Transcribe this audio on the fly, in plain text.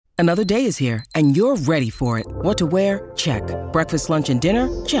Another day is here, and you're ready for it. What to wear? Check. Breakfast, lunch, and dinner?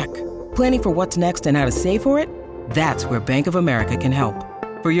 Check. Planning for what's next and how to save for it? That's where Bank of America can help.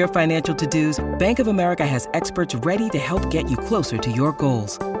 For your financial to-dos, Bank of America has experts ready to help get you closer to your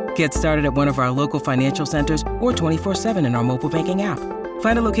goals. Get started at one of our local financial centers or 24/7 in our mobile banking app.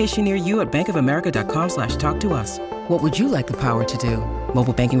 Find a location near you at bankofamerica.com/talktous. What would you like the power to do?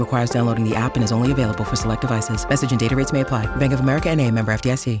 Mobile banking requires downloading the app and is only available for select devices. Message and data rates may apply. Bank of America N.A., member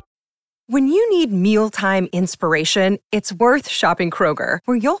FDIC. When you need mealtime inspiration, it's worth shopping Kroger,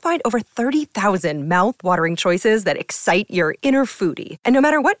 where you'll find over 30,000 mouth-watering choices that excite your inner foodie. And no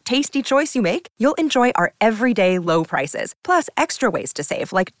matter what tasty choice you make, you'll enjoy our everyday low prices, plus extra ways to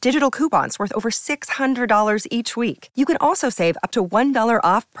save, like digital coupons worth over $600 each week. You can also save up to $1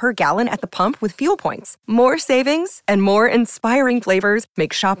 off per gallon at the pump with fuel points. More savings and more inspiring flavors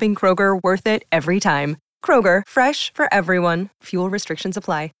make shopping Kroger worth it every time. Kroger, fresh for everyone. Fuel restrictions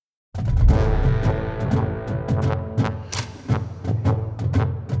apply.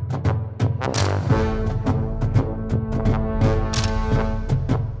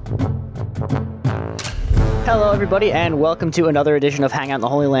 Hello, everybody, and welcome to another edition of Hang Out in the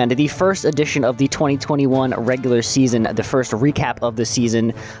Holy Land, the first edition of the 2021 regular season, the first recap of the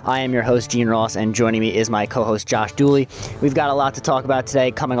season. I am your host, Gene Ross, and joining me is my co-host, Josh Dooley. We've got a lot to talk about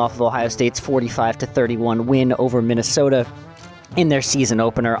today, coming off of Ohio State's 45-31 win over Minnesota in their season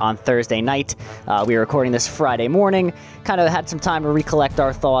opener on Thursday night. We are recording this Friday morning. Kind of had some time to recollect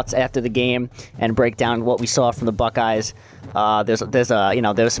our thoughts after the game and break down what we saw from the Buckeyes. There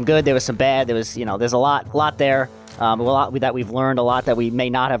was some good, there was some bad, there's a lot there. A lot that we've learned, a lot that we may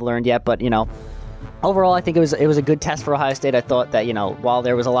not have learned yet, but overall, I think it was a good test for Ohio State. I thought that, while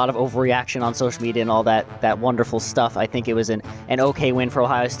there was a lot of overreaction on social media and all that wonderful stuff, I think it was an okay win for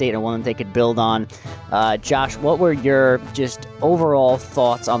Ohio State and one that they could build on. Josh, what were your just overall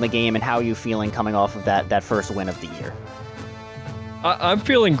thoughts on the game and how are you feeling coming off of that first win of the year? I'm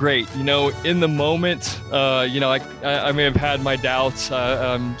feeling great. In the moment, I may have had my doubts.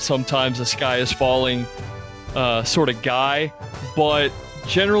 Sometimes the sky is falling sort of guy, but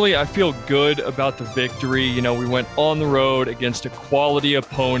generally, I feel good about the victory. We went on the road against a quality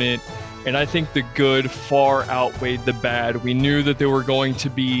opponent, and I think the good far outweighed the bad. We knew that there were going to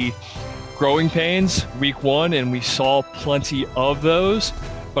be growing pains week one, and we saw plenty of those,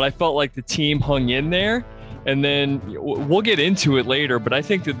 but I felt like the team hung in there. And then we'll get into it later, but I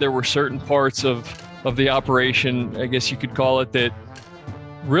think that there were certain parts of the operation, I guess you could call it, that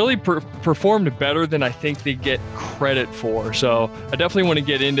really performed better than I think they get credit for. So I definitely want to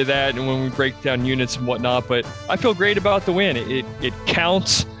get into that and when we break down units and whatnot, but I feel great about the win. It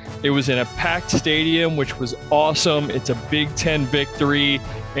counts. It was in a packed stadium, which was awesome. It's a Big Ten victory.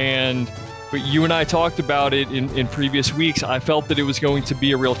 But you and I talked about it in previous weeks. I felt that it was going to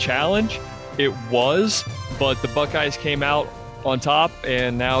be a real challenge. It was, but the Buckeyes came out on top,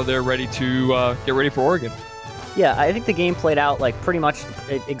 and now they're ready to get ready for Oregon. Yeah, I think the game played out pretty much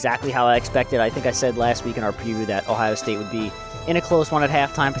exactly how I expected. I think I said last week in our preview that Ohio State would be in a close one at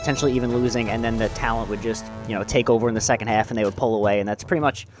halftime, potentially even losing, and then the talent would just take over in the second half and they would pull away, and that's pretty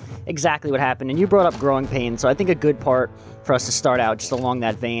much exactly what happened. And you brought up growing pains, so I think a good part for us to start out just along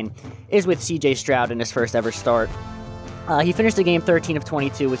that vein is with C.J. Stroud in his first ever start. He finished the game 13 of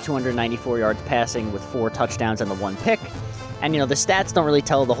 22 with 294 yards passing with 4 touchdowns and the 1 pick. And, the stats don't really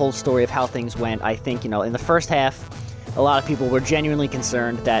tell the whole story of how things went. I think, in the first half, a lot of people were genuinely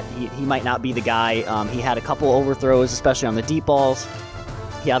concerned that he might not be the guy. He had a couple overthrows, especially on the deep balls.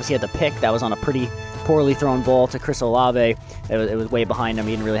 He obviously had the pick that was on a pretty poorly thrown ball to Chris Olave. It was way behind him.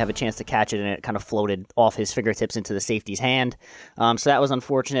 He didn't really have a chance to catch it, and it kind of floated off his fingertips into the safety's hand. So that was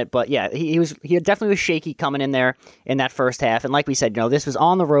unfortunate. But yeah, he definitely was shaky coming in there in that first half. And like we said, this was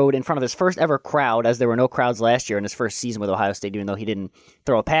on the road in front of his first ever crowd, as there were no crowds last year in his first season with Ohio State. Even though he didn't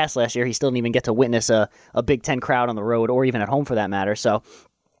throw a pass last year, he still didn't even get to witness a Big Ten crowd on the road or even at home for that matter. So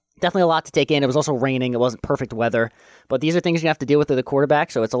definitely a lot to take in. It was also raining. It wasn't perfect weather. But these are things you have to deal with the quarterback,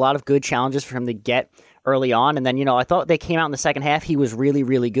 so it's a lot of good challenges for him to get early on. And then, I thought they came out in the second half. He was really,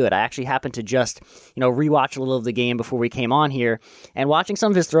 really good. I actually happened to just, rewatch a little of the game before we came on here. And watching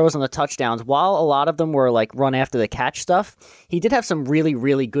some of his throws on the touchdowns, while a lot of them were run after the catch stuff, he did have some really,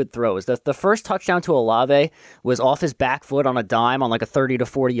 really good throws. The first touchdown to Olave was off his back foot on a dime on a 30 to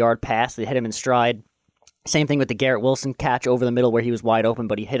 40 yard pass that hit him in stride. Same thing with the Garrett Wilson catch over the middle where he was wide open,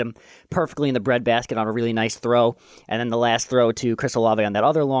 but he hit him perfectly in the breadbasket on a really nice throw. And then the last throw to Chris Olave on that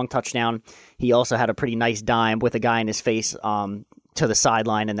other long touchdown, he also had a pretty nice dime with a guy in his face to the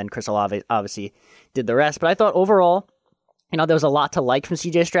sideline, and then Chris Olave obviously did the rest. But I thought overall, there was a lot to like from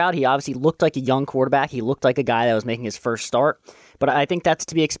C.J. Stroud. He obviously looked like a young quarterback. He looked like a guy that was making his first start. But I think that's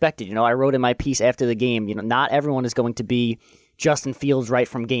to be expected. You know, I wrote in my piece after the game, you know, not everyone is going to be Justin Fields right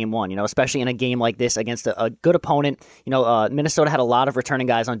from game one, you know, especially in a game like this against a good opponent. You know, Minnesota had a lot of returning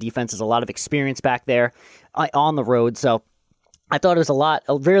guys on defense. There's a lot of experience back there on the road. So I thought it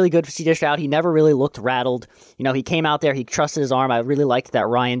was really good for CJ Stroud. He never really looked rattled. You know, he came out there, he trusted his arm. I really liked that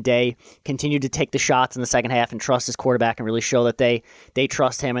Ryan Day continued to take the shots in the second half and trust his quarterback and really show that they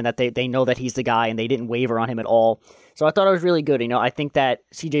trust him and that they know that he's the guy and they didn't waver on him at all. So I thought it was really good. You know, I think that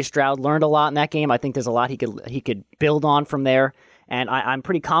CJ Stroud learned a lot in that game. I think there's a lot he could build on from there. And I'm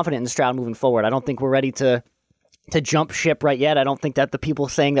pretty confident in Stroud moving forward. I don't think we're ready to jump ship right yet. I don't think that the people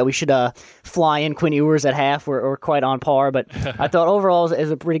saying that we should fly in Quinn Ewers at half were quite on par, but I thought overall it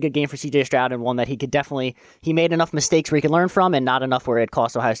was a pretty good game for CJ Stroud and one that he made enough mistakes where he could learn from and not enough where it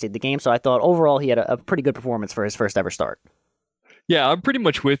cost Ohio State the game. So I thought overall he had a pretty good performance for his first ever start. Yeah, I'm pretty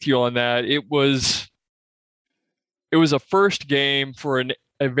much with you on that. It was a first game for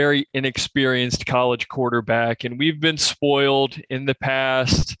a very inexperienced college quarterback, and we've been spoiled in the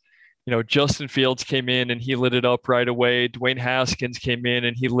past. You know, Justin Fields came in and he lit it up right away. Dwayne Haskins came in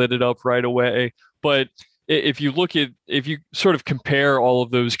and he lit it up right away. But if you sort of compare all of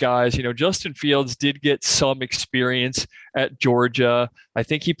those guys, you know, Justin Fields did get some experience at Georgia. I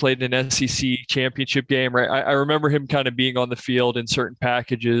think he played in an SEC championship game, right? I remember him kind of being on the field in certain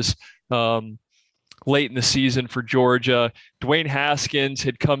packages late in the season for Georgia. Dwayne Haskins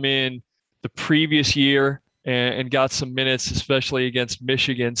had come in the previous year and got some minutes, especially against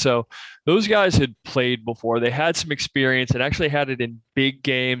Michigan. So those guys had played before. They had some experience and actually had it in big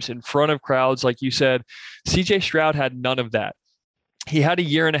games in front of crowds. Like you said, CJ Stroud had none of that. He had a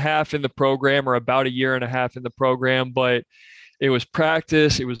year and a half in the program, or about a year and a half in the program, but it was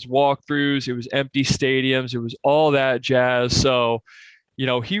practice, it was walkthroughs, it was empty stadiums, it was all that jazz. So, you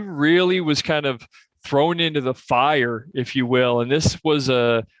know, he really was kind of thrown into the fire, if you will. And this was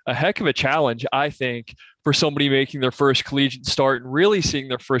a heck of a challenge, I think, for somebody making their first collegiate start and really seeing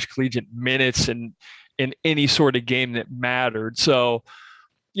their first collegiate minutes in any sort of game that mattered. So,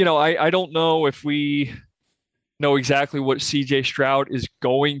 you know, I don't know if we know exactly what CJ Stroud is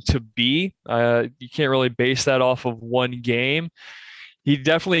going to be. You can't really base that off of one game. He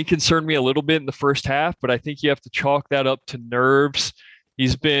definitely concerned me a little bit in the first half, but I think you have to chalk that up to nerves.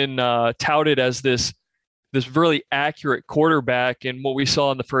 He's been touted as this really accurate quarterback, and what we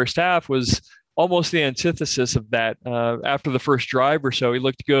saw in the first half was almost the antithesis of that. After the first drive or so, he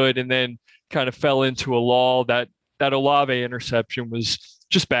looked good and then kind of fell into a lull. That Olave interception was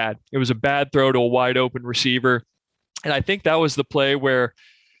just bad. It was a bad throw to a wide open receiver, and I think that was the play where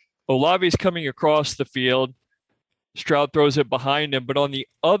Olave is coming across the field. Stroud throws it behind him, but on the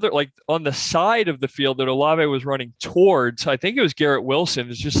other, like on the side of the field that Olave was running towards, I think it was Garrett Wilson,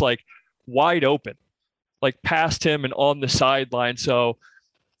 is just like wide open, like past him and on the sideline. So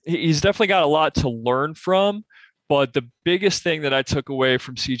he's definitely got a lot to learn from. But the biggest thing that I took away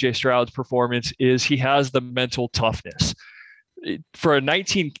from CJ Stroud's performance is he has the mental toughness. For a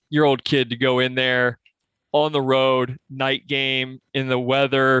 19-year-old kid to go in there on the road, night game, in the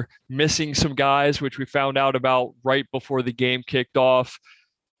weather, missing some guys, which we found out about right before the game kicked off.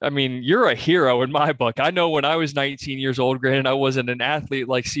 I mean, you're a hero in my book. I know when I was 19 years old, granted, I wasn't an athlete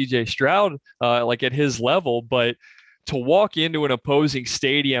like CJ Stroud, like at his level, but to walk into an opposing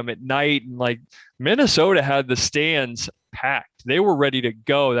stadium at night, and like Minnesota had the stands packed. They were ready to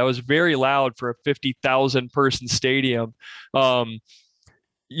go. That was very loud for a 50,000 person stadium.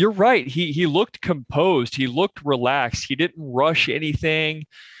 You're right. He looked composed. He looked relaxed. He didn't rush anything.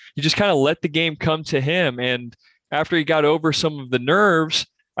 He just kind of let the game come to him. And after he got over some of the nerves,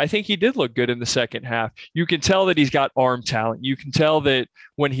 I think he did look good in the second half. You can tell that he's got arm talent. You can tell that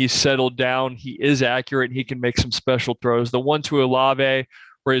when he's settled down, he is accurate and he can make some special throws. The one to Olave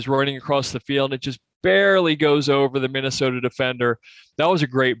where he's running across the field, and it just barely goes over the Minnesota defender. That was a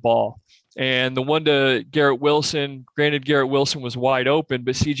great ball. And the one to Garrett Wilson, granted Garrett Wilson was wide open,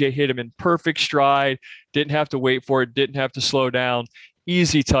 but CJ hit him in perfect stride, didn't have to wait for it, didn't have to slow down,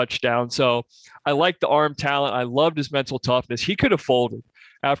 easy touchdown. So I like the arm talent. I loved his mental toughness. He could have folded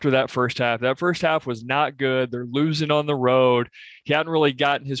after that first half. That first half was not good. They're losing on the road. He hadn't really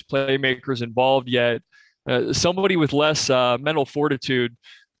gotten his playmakers involved yet. Somebody with less mental fortitude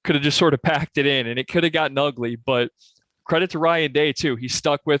could have just sort of packed it in, and it could have gotten ugly. But credit to Ryan Day, too. He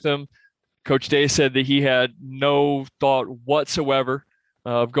stuck with him. Coach Day said that he had no thought whatsoever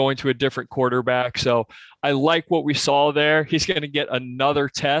of going to a different quarterback. So I like what we saw there. He's going to get another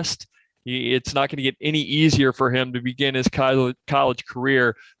test. It's not going to get any easier for him to begin his college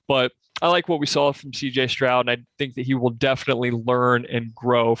career. But I like what we saw from CJ Stroud, and I think that he will definitely learn and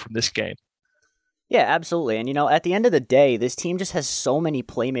grow from this game. Yeah, absolutely. And, at the end of the day, this team just has so many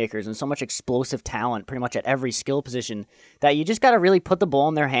playmakers and so much explosive talent pretty much at every skill position that you just got to really put the ball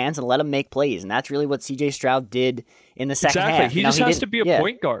in their hands and let them make plays. And that's really what CJ Stroud did in the second half. Exactly. He just has to be a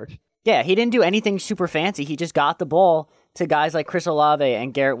point guard. Yeah, he didn't do anything super fancy. He just got the ball to guys like Chris Olave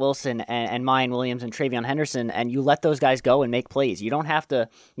and Garrett Wilson and Mayan Williams and Travion Henderson, and you let those guys go and make plays. You don't have to,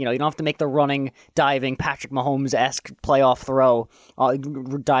 you don't have to make the running, diving, Patrick Mahomes-esque playoff throw,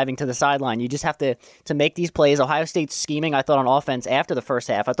 diving to the sideline. You just have to make these plays. Ohio State's scheming, I thought, on offense after the first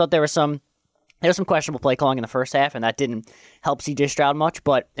half. I thought there was some questionable play calling in the first half, and that didn't help C.J. Stroud much.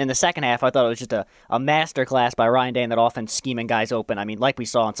 But in the second half, I thought it was just a masterclass by Ryan Day in that offense, scheming guys open. I mean, like we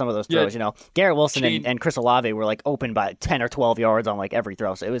saw on some of those throws, Garrett Wilson and Chris Olave were like open by 10 or 12 yards on like every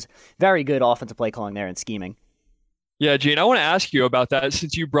throw. So it was very good offensive play calling there and scheming. Yeah, Gene, I want to ask you about that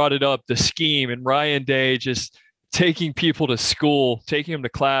since you brought it up, the scheme and Ryan Day just taking people to school, taking them to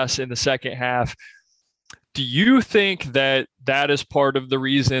class in the second half. Do you think that is part of the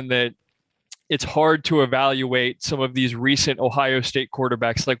reason that it's hard to evaluate some of these recent Ohio State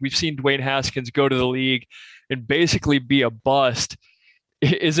quarterbacks? Like we've seen Dwayne Haskins go to the league and basically be a bust.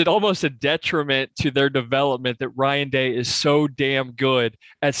 Is it almost a detriment to their development that Ryan Day is so damn good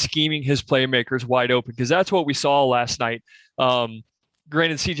at scheming his playmakers wide open? Because that's what we saw last night.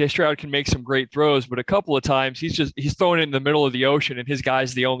 Granted, CJ Stroud can make some great throws, but a couple of times he's throwing it in the middle of the ocean and his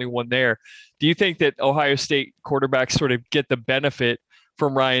guy's the only one there. Do you think that Ohio State quarterbacks sort of get the benefit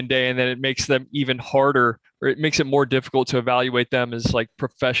from Ryan Day and then it makes them even harder, or it makes it more difficult to evaluate them as like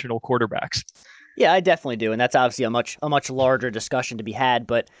professional quarterbacks? Yeah, I definitely do, and that's obviously a much larger discussion to be had.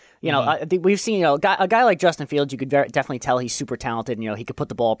 But I think we've seen a guy like Justin Fields. You could definitely tell he's super talented. And, he could put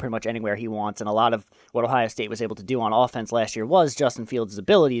the ball pretty much anywhere he wants. And a lot of what Ohio State was able to do on offense last year was Justin Fields'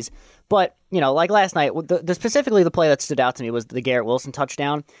 abilities. But like last night, specifically the play that stood out to me was the Garrett Wilson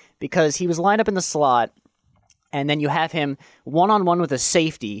touchdown, because he was lined up in the slot, and then you have him one-on-one with a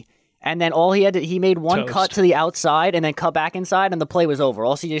safety. And then he made one cut to the outside and then cut back inside, and the play was over.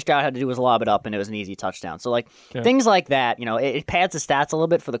 All C.J. Stroud had to do was lob it up, and it was an easy touchdown. So, things like that, it pads the stats a little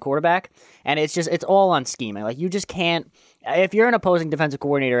bit for the quarterback, and it's all on scheming. Like, you just can't – if you're an opposing defensive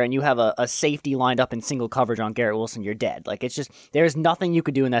coordinator and you have a safety lined up in single coverage on Garrett Wilson, you're dead. Like, it's just – there's nothing you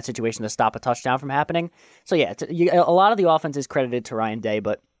could do in that situation to stop a touchdown from happening. So, yeah, a lot of the offense is credited to Ryan Day,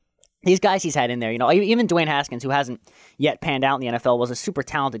 but – these guys he's had in there, even Dwayne Haskins, who hasn't yet panned out in the NFL, was a super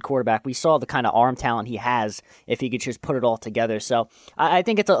talented quarterback. We saw the kind of arm talent he has if he could just put it all together. So I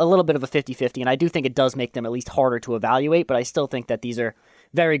think it's a little bit of a 50-50, and I do think it does make them at least harder to evaluate, but I still think that these are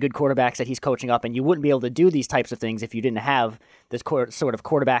very good quarterbacks that he's coaching up, and you wouldn't be able to do these types of things if you didn't have this sort of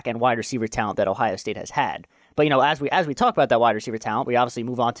quarterback and wide receiver talent that Ohio State has had. But, as we talk about that wide receiver talent, we obviously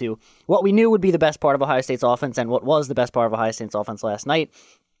move on to what we knew would be the best part of Ohio State's offense and what was the best part of Ohio State's offense last night.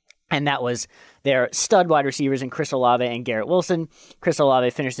 And that was their stud wide receivers in Chris Olave and Garrett Wilson. Chris Olave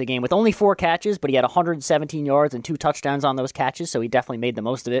finished the game with only 4 catches, but he had 117 yards and 2 touchdowns on those catches, so he definitely made the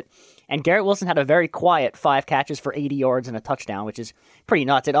most of it. And Garrett Wilson had a very quiet 5 catches for 80 yards and a touchdown, which is pretty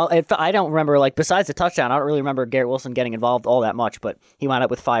nuts. I don't remember, besides the touchdown, I don't really remember Garrett Wilson getting involved all that much, but he wound up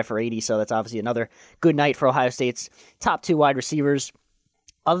with 5 for 80, so that's obviously another good night for Ohio State's top 2 wide receivers.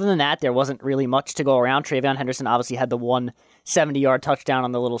 Other than that, there wasn't really much to go around. Travion Henderson obviously had the 170-yard touchdown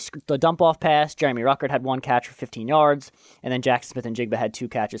on the dump-off pass. Jeremy Ruckert had 1 catch for 15 yards. And then Jackson Smith-Njigba had 2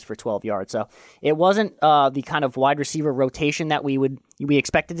 catches for 12 yards. So it wasn't the kind of wide receiver rotation that we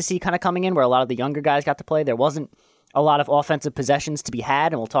expected to see kind of coming in, where a lot of the younger guys got to play. There wasn't a lot of offensive possessions to be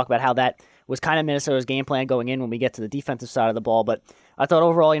had, and we'll talk about how that was kind of Minnesota's game plan going in when we get to the defensive side of the ball. But I thought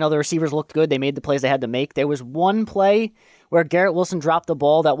overall, the receivers looked good. They made the plays they had to make. There was one play where Garrett Wilson dropped the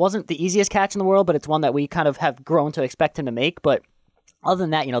ball that wasn't the easiest catch in the world, but it's one that we kind of have grown to expect him to make. But other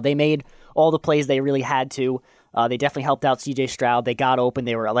than that, they made all the plays they really had to. They definitely helped out C.J. Stroud. They got open.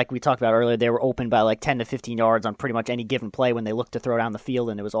 They were, like we talked about earlier, they were open by 10 to 15 yards on pretty much any given play when they looked to throw down the field,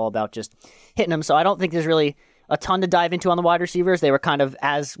 and it was all about just hitting them. So I don't think there's really a ton to dive into on the wide receivers. They were kind of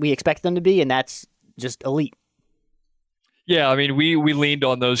as we expect them to be, and that's just elite. Yeah, I mean, we leaned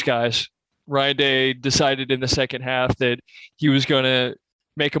on those guys. Ryan Day decided in the second half that he was going to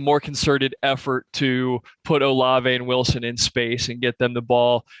make a more concerted effort to put Olave and Wilson in space and get them the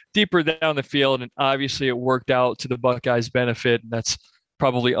ball deeper down the field. And obviously it worked out to the Buckeyes' benefit, and that's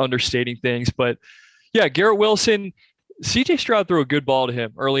probably understating things. But yeah, Garrett Wilson, CJ Stroud threw a good ball to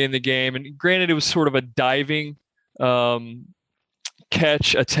him early in the game. And granted, it was sort of a diving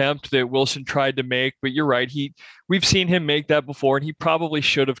catch attempt that Wilson tried to make, but you're right. We've seen him make that before, and he probably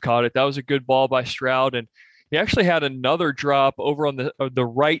should have caught it. That was a good ball by Stroud, and he actually had another drop over on the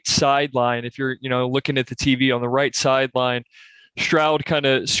right sideline. If you're looking at the TV on the right sideline, Stroud kind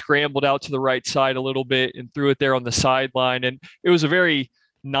of scrambled out to the right side a little bit and threw it there on the sideline. And it was a very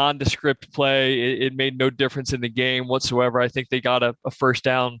nondescript play. It made no difference in the game whatsoever. I think they got a first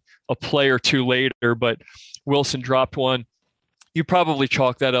down a play or two later, but Wilson dropped one. You probably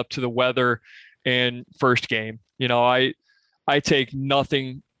chalk that up to the weather and first game. I take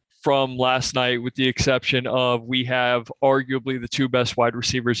nothing from last night with the exception of we have arguably the two best wide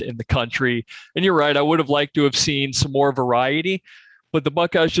receivers in the country. And you're right, I would have liked to have seen some more variety, but the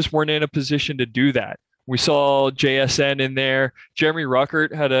Buckeyes just weren't in a position to do that. We saw JSN in there. Jeremy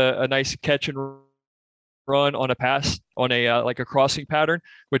Ruckert had a nice catch and run on a pass on a like a crossing pattern,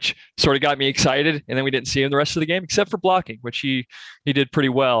 which sort of got me excited. And then we didn't see him the rest of the game except for blocking, which he did pretty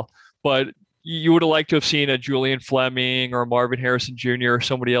well. But you would have liked to have seen a Julian Fleming or a Marvin Harrison Jr. or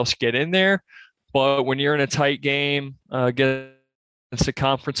somebody else get in there. But when you're in a tight game against a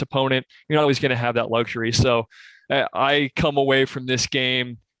conference opponent, you're not always going to have that luxury. So I come away from this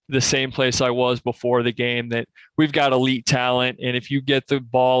game the same place I was before the game, that we've got elite talent. And if you get the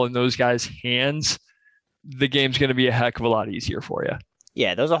ball in those guys' hands, the game's going to be a heck of a lot easier for you.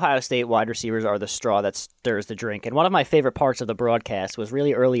 Yeah, those Ohio State wide receivers are the straw that stirs the drink. And one of my favorite parts of the broadcast was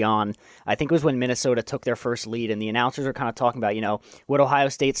really early on. I think it was when Minnesota took their first lead, and the announcers are kind of talking about, would Ohio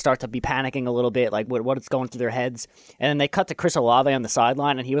State start to be panicking a little bit, like what's going through their heads? And then they cut to Chris Olave on the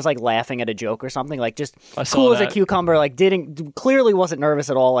sideline, and he was like laughing at a joke or something, like just cool as a cucumber, like clearly wasn't nervous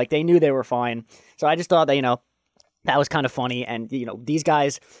at all, like they knew they were fine. So I just thought that, that was kind of funny. And, these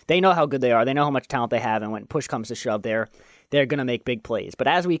guys, they know how good they are. They know how much talent they have, and when push comes to shove, they're going to make big plays. But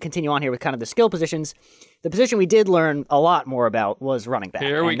as we continue on here with kind of the skill positions, the position we did learn a lot more about was running back.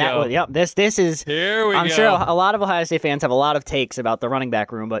 Here we go. This is. Here we go. I'm sure a lot of Ohio State fans have a lot of takes about the running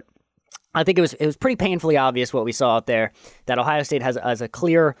back room, but I think it was pretty painfully obvious what we saw out there, that Ohio State has a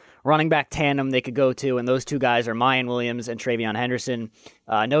clear running back tandem they could go to, and those two guys are Mayan Williams and TreVeyon Henderson.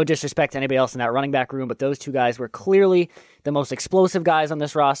 No disrespect to anybody else in that running back room, but those two guys were clearly the most explosive guys on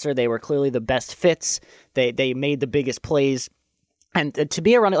this roster. They were clearly the best fits. They made the biggest plays. And to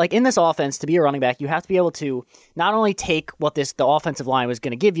be a running, like in this offense, to be a running back, you have to be able to not only take what the offensive line was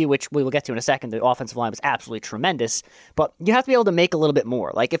going to give you, which we will get to in a second. The offensive line was absolutely tremendous, but you have to be able to make a little bit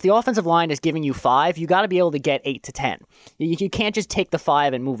more. Like if the offensive line is giving you 5, you got to be able to get 8 to 10. You can't just take the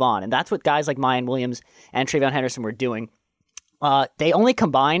 5 and move on. And that's what guys like Mayan Williams and TreVeyon Henderson were doing. They only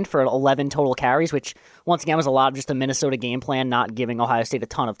combined for 11 total carries, which once again was a lot of just a Minnesota game plan, not giving Ohio State a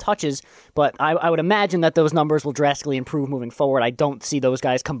ton of touches. But I would imagine that those numbers will drastically improve moving forward. I don't see those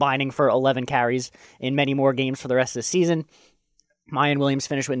guys combining for 11 carries in many more games for the rest of the season. Mayan Williams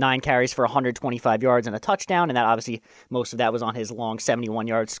finished with 9 carries for 125 yards and a touchdown, and that obviously most of that was on his long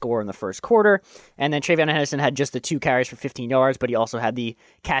 71-yard score in the first quarter. And then TreVeyon Henderson had just the 2 carries for 15 yards, but he also had the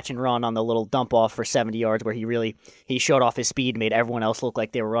catch and run on the little dump off for 70 yards where he showed off his speed, made everyone else look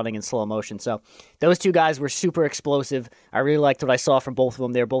like they were running in slow motion. So those two guys were super explosive. I really liked what I saw from both of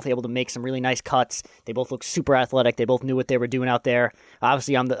them. They were both able to make some really nice cuts. They both looked super athletic. They both knew what they were doing out there.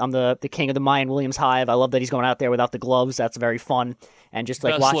 Obviously, I'm the king of the Mayan Williams hive. I love that he's going out there without the gloves. That's very fun. And just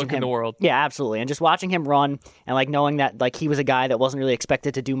like best watching look him in the world. Yeah, absolutely. And just watching him run and like knowing that like he was a guy that wasn't really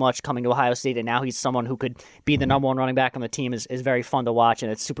expected to do much coming to Ohio State, and now he's someone who could be the number 1 running back on the team is very fun to watch,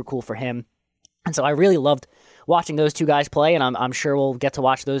 and it's super cool for him. And so I really loved watching those two guys play, and I'm sure we'll get to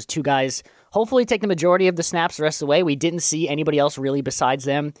watch those two guys hopefully take the majority of the snaps the rest of the way. We didn't see anybody else really besides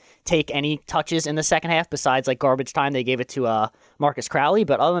them take any touches in the second half besides like garbage time. They gave it to Marcus Crowley,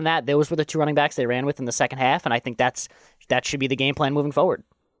 but other than that, those were the 2 running backs they ran with in the second half, and I think that should be the game plan moving forward.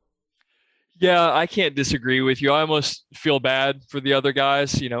 Yeah, I can't disagree with you. I almost feel bad for the other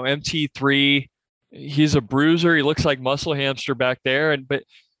guys. MT3, he's a bruiser. He looks like muscle hamster back there. But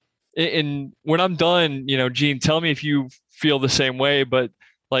when I'm done, Gene, tell me if you feel the same way. But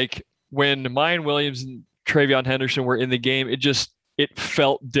like when Mayan Williams and TreVeyon Henderson were in the game, it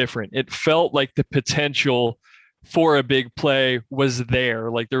felt different. It felt like the potential for a big play was there.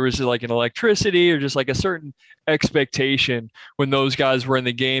 Like there was like an electricity or just like a certain expectation when those guys were in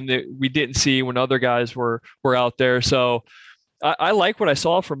the game that we didn't see when other guys were out there. So I like what I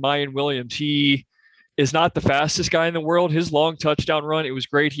saw from Mayan Williams. He is not the fastest guy in the world. His long touchdown run, it was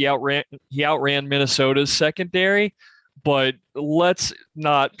great. He outran Minnesota's secondary, but let's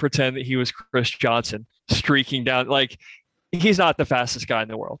not pretend that he was Chris Johnson streaking down. Like he's not the fastest guy in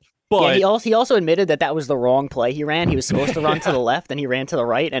the world. But yeah, he also admitted that was the wrong play he ran. He was supposed to run to the left, and he ran to the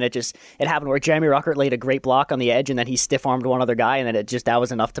right, and it happened where Jeremy Ruckert laid a great block on the edge, and then he stiff-armed one other guy, and then that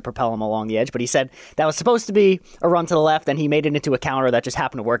was enough to propel him along the edge. But he said that was supposed to be a run to the left, and he made it into a counter that just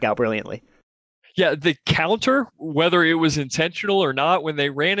happened to work out brilliantly. Yeah, the counter, whether it was intentional or not, when they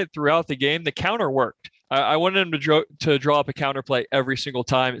ran it throughout the game, the counter worked. I wanted him to draw up a counterplay every single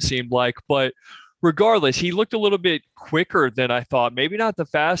time, it seemed like. But regardless, he looked a little bit quicker than I thought. Maybe not the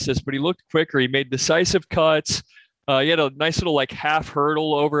fastest, but he looked quicker. He made decisive cuts. He had a nice little like half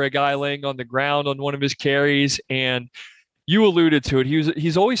hurdle over a guy laying on the ground on one of his carries. And you alluded to it.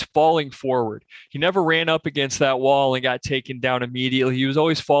 He's always falling forward. He never ran up against that wall and got taken down immediately. He was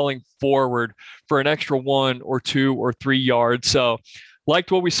always falling forward for an extra 1 or 2 or 3 yards. So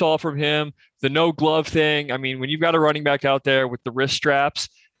liked what we saw from him. The no glove thing. I mean, when you've got a running back out there with the wrist straps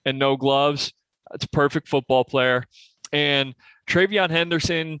and no gloves, it's a perfect football player. And TreVeyon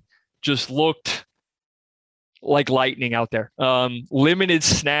Henderson just looked like lightning out there. Limited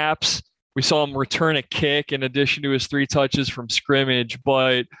snaps. We saw him return a kick in addition to his 3 touches from scrimmage,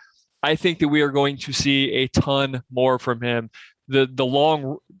 but I think that we are going to see a ton more from him. The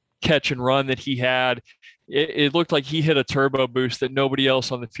long catch and run that he had, it looked like he hit a turbo boost that nobody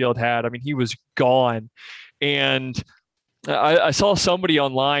else on the field had. I mean, he was gone. And I saw somebody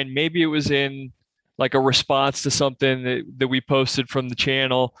online, maybe it was in like a response to something that we posted from the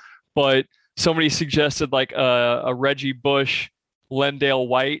channel, but somebody suggested like a Reggie Bush, LenDale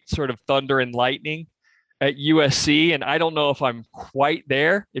White sort of thunder and lightning at USC. And I don't know if I'm quite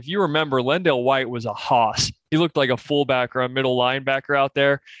there. If you remember, LenDale White was a hoss. He looked like a fullback or a middle linebacker out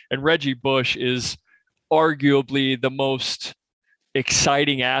there. And Reggie Bush is arguably the most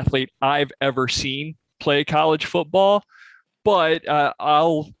exciting athlete I've ever seen play college football. But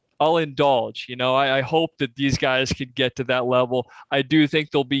I'll indulge. I hope that these guys could get to that level. I do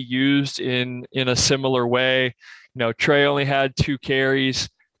think they'll be used in a similar way. Trey only had 2 carries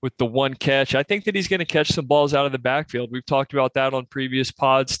with the 1 catch. I think that he's going to catch some balls out of the backfield. We've talked about that on previous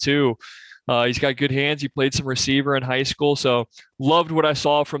pods too. He's got good hands. He played some receiver in high school. So loved what I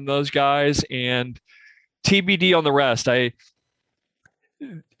saw from those guys, and TBD on the rest.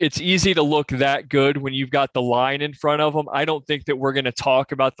 It's easy to look that good when you've got the line in front of them. I don't think that we're going to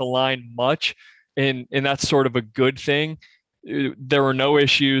talk about the line much, and that's sort of a good thing. There were no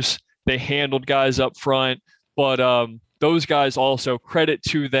issues. They handled guys up front. But those guys also, credit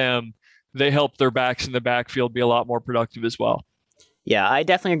to them, they helped their backs in the backfield be a lot more productive as well. Yeah, I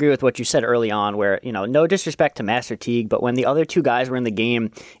definitely agree with what you said early on where, no disrespect to Master Teague, but when the other 2 guys were in the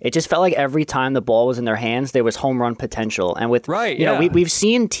game, it just felt like every time the ball was in their hands, there was home run potential. And with, we've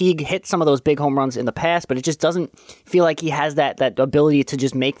seen Teague hit some of those big home runs in the past, but it just doesn't feel like he has that ability to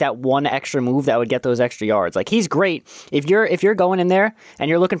just make that one extra move that would get those extra yards. Like, he's great. If you're going in there and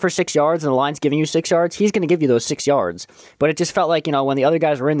you're looking for 6 yards and the line's giving you 6 yards, he's going to give you those 6 yards. But it just felt like, when the other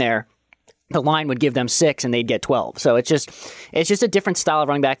guys were in there, the line would give them 6 and they'd get 12. So it's just a different style of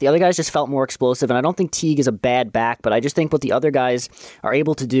running back. The other guys just felt more explosive, and I don't think Teague is a bad back, but I just think what the other guys are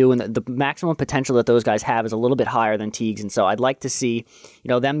able to do and the maximum potential that those guys have is a little bit higher than Teague's. And so I'd like to see,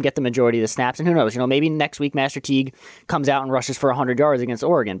 them get the majority of the snaps. And who knows, maybe next week Master Teague comes out and rushes for 100 yards against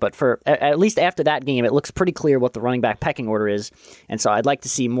Oregon. But for at least after that game, it looks pretty clear what the running back pecking order is. And so I'd like to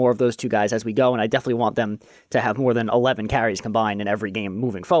see more of those 2 guys as we go. And I definitely want them to have more than 11 carries combined in every game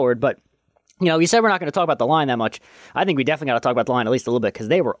moving forward. But you said we're not going to talk about the line that much. I think we definitely got to talk about the line at least a little bit because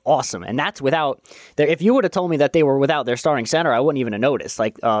they were awesome. And that's without if you would have told me that they were without their starting center, I wouldn't even have noticed.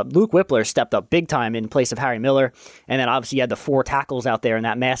 Like, Luke Whippler stepped up big time in place of Harry Miller. And then obviously you had the 4 tackles out there in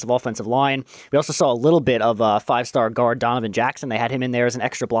that massive offensive line. We also saw a little bit of 5-star guard Donovan Jackson. They had him in there as an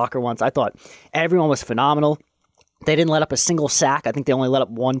extra blocker once. I thought everyone was phenomenal. They didn't let up a single sack. I think they only let up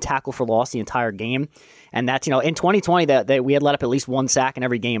 1 tackle for loss the entire game. And that's, in 2020, that we had let up at least 1 sack in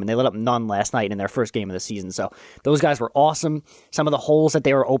every game, and they let up none last night in their first game of the season. So those guys were awesome. Some of the holes that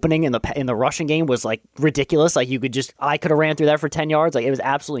they were opening in the rushing game was like ridiculous. Like I could have ran through that for 10 yards. Like, it was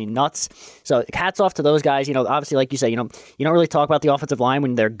absolutely nuts. So hats off to those guys. Obviously, like you say, you don't really talk about the offensive line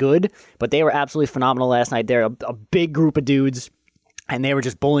when they're good, but they were absolutely phenomenal last night. They're a big group of dudes. And they were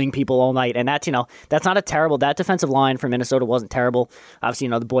just bullying people all night. And that's, that's not that defensive line for Minnesota wasn't terrible. Obviously,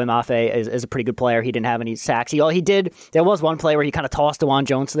 the boy Mafe is a pretty good player. He didn't have any sacks. There was one play where he kind of tossed DeJuan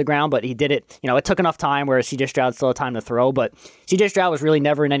Jones to the ground, but he did it, it took enough time where C.J. Stroud still had time to throw. But C.J. Stroud was really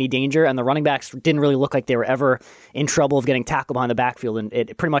never in any danger, and the running backs didn't really look like they were ever in trouble of getting tackled behind the backfield. And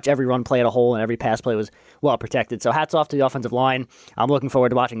pretty much every run play had a hole, and every pass play was well protected. So hats off to the offensive line. I'm looking forward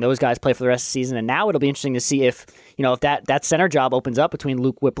to watching those guys play for the rest of the season. And now it'll be interesting to see if that center job opens up between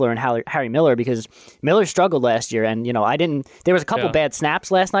Luke Whippler and Harry Miller, because Miller struggled last year, and there was a couple bad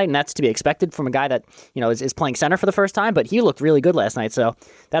snaps last night, and that's to be expected from a guy that is playing center for the first time, but he looked really good last night. So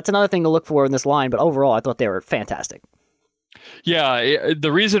that's another thing to look for in this line. But overall, I thought they were fantastic. Yeah,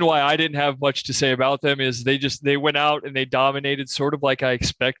 the reason why I didn't have much to say about them is they went out and they dominated sort of like I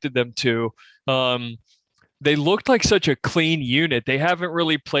expected them to. they looked like such a clean unit. They haven't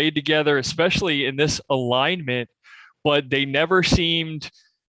really played together, especially in this alignment, but they never seemed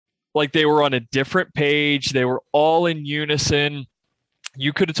like they were on a different page. They were all in unison.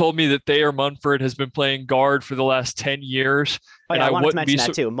 You could have told me that Thayer Munford has been playing guard for the last 10 years. Oh, yeah, I wanted to mention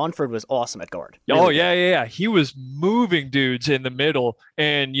that too. Munford was awesome at guard. Really yeah. He was moving dudes in the middle.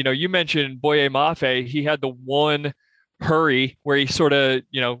 And, you mentioned Boye Mafe. He had the one hurry where he sort of,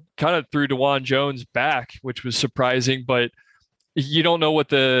 kind of threw DeJuan Jones back, which was surprising, but you don't know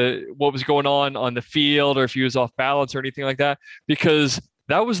what was going on the field or if he was off balance or anything like that, because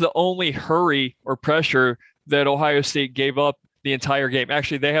that was the only hurry or pressure that Ohio State gave up the entire game.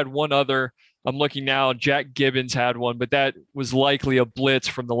 Actually, they had one other. I'm looking now. Jack Gibbons had one, but that was likely a blitz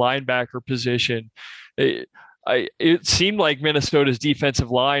from the linebacker position. It seemed like Minnesota's defensive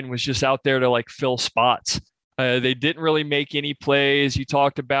line was just out there to like fill spots. They didn't really make any plays. You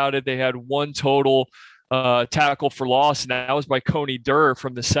talked about it. They had one total tackle for loss, and that was by Coney Durr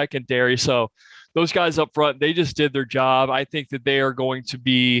from the secondary. So those guys up front, they just did their job. I think that they are going to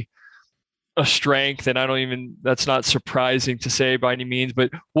be a strength, and that's not surprising to say by any means, but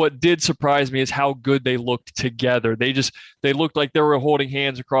what did surprise me is how good they looked together. They looked like they were holding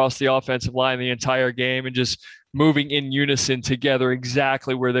hands across the offensive line the entire game and just moving in unison together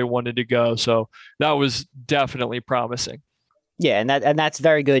exactly where they wanted to go. So that was definitely promising. Yeah, and that's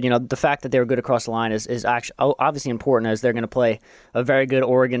very good. The fact that they were good across the line is actually obviously important, as they're going to play a very good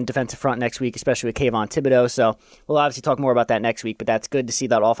Oregon defensive front next week, especially with Kayvon Thibodeau. So we'll obviously talk more about that next week, but that's good to see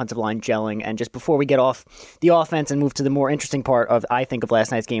that offensive line gelling. And just before we get off the offense and move to the more interesting part of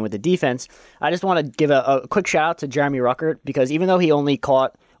last night's game with the defense, I just want to give a quick shout out to Jeremy Ruckert, because even though he only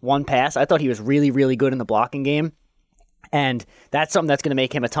caught one pass, I thought he was really, really good in the blocking game. And that's something that's going to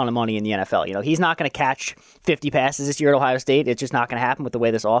make him a ton of money in the NFL. He's not going to catch 50 passes this year at Ohio State. It's just not going to happen with the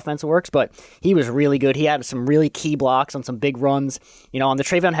way this offense works. But he was really good. He had some really key blocks on some big runs. On the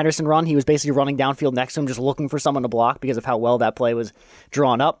TreVeyon Henderson run, he was basically running downfield next to him, just looking for someone to block because of how well that play was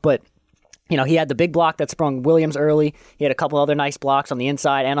drawn up. But he had the big block that sprung Williams early. He had a couple other nice blocks on the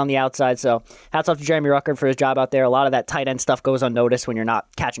inside and on the outside. So hats off to Jeremy Ruckert for his job out there. A lot of that tight end stuff goes unnoticed when you're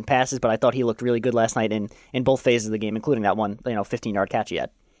not catching passes, but I thought he looked really good last night in both phases of the game, including that one 15-yard catch he had.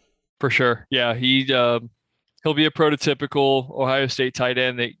 For sure. Yeah, he'll be a prototypical Ohio State tight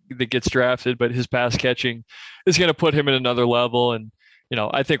end that gets drafted, but his pass catching is going to put him in another level. And,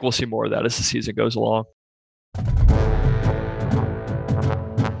 I think we'll see more of that as the season goes along.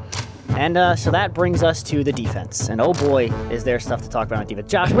 And so that brings us to the defense. And oh boy, is there stuff to talk about on defense.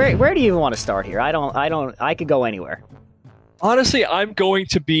 Josh, where do you even want to start here? I could go anywhere. Honestly, I'm going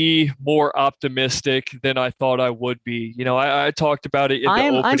to be more optimistic than I thought I would be. I talked about it in the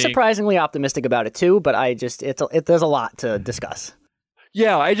opening. I'm surprisingly optimistic about it too, but there's a lot to discuss.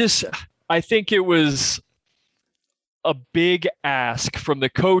 Yeah, I think it was a big ask from the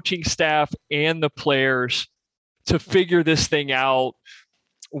coaching staff and the players to figure this thing out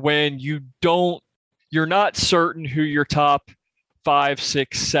when you're not certain who your top 5,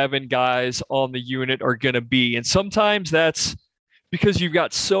 6, 7 guys on the unit are going to be. And sometimes that's because you've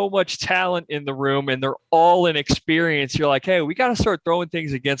got so much talent in the room and they're all inexperienced. You're like, hey, we got to start throwing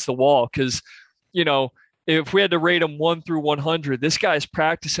things against the wall, because, if we had to rate them 1 through 100, this guy's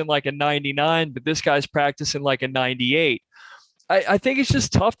practicing like a 99, but this guy's practicing like a 98. I think it's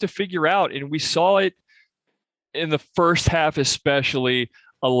just tough to figure out. And we saw it in the first half, especially.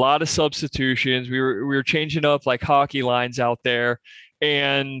 A lot of substitutions. We were changing up like hockey lines out there,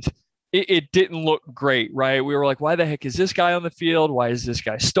 and it didn't look great, right? We were like, why the heck is this guy on the field? Why is this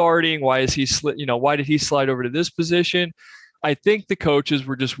guy starting? Why is he why did he slide over to this position? I think the coaches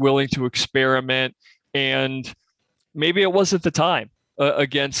were just willing to experiment, and maybe it wasn't the time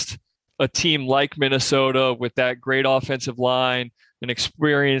against a team like Minnesota with that great offensive line, an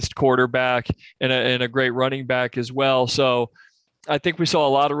experienced quarterback, and a great running back as well. So I think we saw a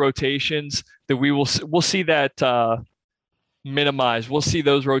lot of rotations that we'll see that minimize. We'll see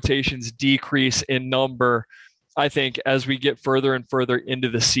those rotations decrease in number, I think, as we get further and further into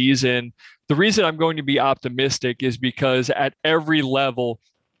the season. The reason I'm going to be optimistic is because at every level,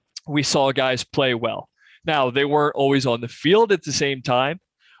 we saw guys play well. Now, they weren't always on the field at the same time,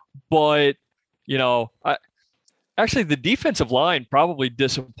 but, actually, the defensive line probably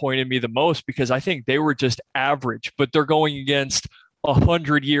disappointed me the most, because I think they were just average, but they're going against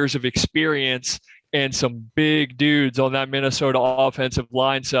 100 years of experience and some big dudes on that Minnesota offensive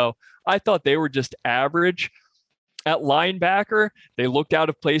line. So I thought they were just average. At linebacker, they looked out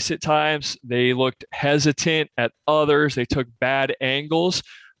of place at times. They looked hesitant at others. They took bad angles.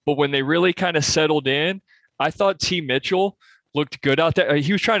 But when they really kind of settled in, I thought T. Mitchell looked good out there.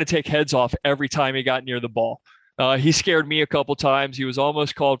 He was trying to take heads off every time he got near the ball. He scared me a couple times. He was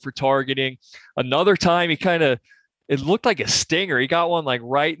almost called for targeting. Another time, it looked like a stinger. He got one like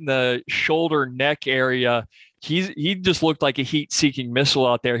right in the shoulder neck area. He just looked like a heat-seeking missile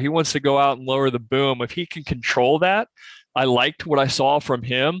out there. He wants to go out and lower the boom. If he can control that, I liked what I saw from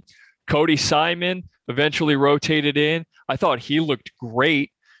him. Cody Simon eventually rotated in. I thought he looked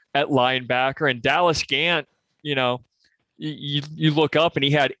great at linebacker. And Dallas Gant, you look up and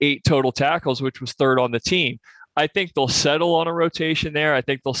he had 8 total tackles, which was 3rd on the team. I think they'll settle on a rotation there. I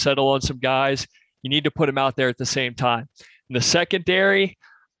think they'll settle on some guys. You need to put them out there at the same time. In the secondary,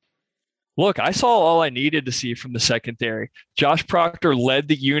 look, I saw all I needed to see from the secondary. Josh Proctor led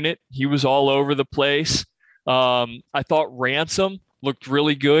the unit. He was all over the place. I thought Ransom looked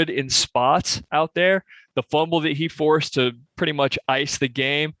really good in spots out there. The fumble that he forced to pretty much ice the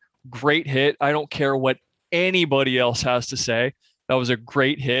game, great hit. I don't care what anybody else has to say. That was a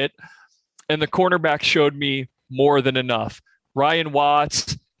great hit. And the cornerback showed me more than enough. Ryan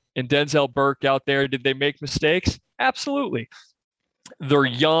Watts and Denzel Burke out there, did they make mistakes? Absolutely. They're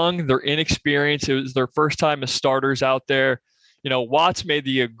young, they're inexperienced. It was their first time as starters out there. Watts made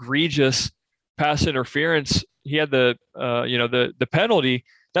the egregious pass interference. He had the penalty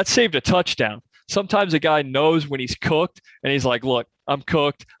that saved a touchdown. Sometimes a guy knows when he's cooked and he's like, look, I'm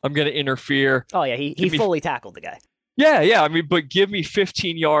cooked. I'm going to interfere. Oh yeah. He fully tackled the guy. Yeah. But give me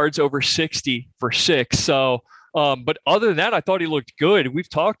 15 yards over 60 for 6. So, but other than that, I thought he looked good. We've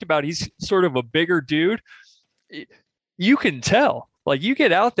talked about, he's sort of a bigger dude. You can tell, like, you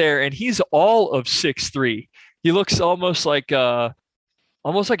get out there and he's all of 6'3". He looks almost like a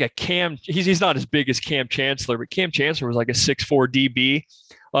Cam. He's not as big as Cam Chancellor, but Cam Chancellor was like a 6'4" DB.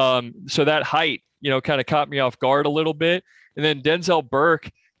 So that height, kind of caught me off guard a little bit. And then Denzel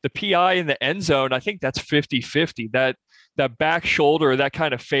Burke, the PI in the end zone, I think that's 50-50. That back shoulder, that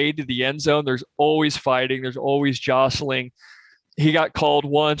kind of fade to the end zone, there's always fighting. There's always jostling. He got called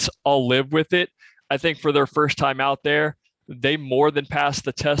once. I'll live with it. I think for their first time out there, they more than passed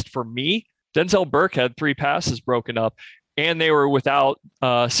the test for me. Denzel Burke had 3 passes broken up, and they were without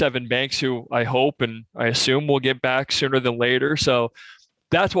Sevyn Banks, who I hope and I assume will get back sooner than later. So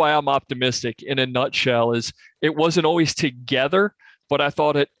that's why I'm optimistic in a nutshell. Is it wasn't always together, but I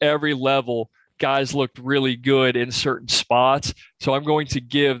thought at every level, guys looked really good in certain spots. So I'm going to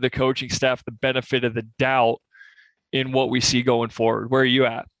give the coaching staff the benefit of the doubt in what we see going forward. Where are you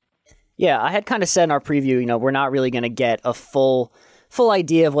at? Yeah, I had kind of said in our preview, we're not really going to get a full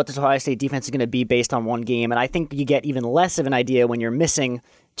idea of what this Ohio State defense is going to be based on one game. And I think you get even less of an idea when you're missing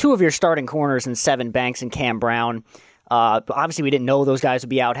 2 of your starting corners in Sevyn Banks and Cam Brown. Obviously, we didn't know those guys would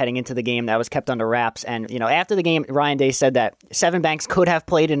be out heading into the game. That was kept under wraps. And, after the game, Ryan Day said that Sevyn Banks could have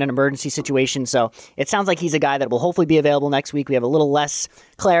played in an emergency situation. So it sounds like he's a guy that will hopefully be available next week. We have a little less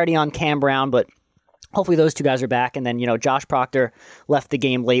clarity on Cam Brown, but hopefully those 2 guys are back. And then, Josh Proctor left the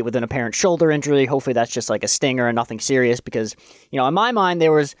game late with an apparent shoulder injury. Hopefully that's just like a stinger and nothing serious because, in my mind,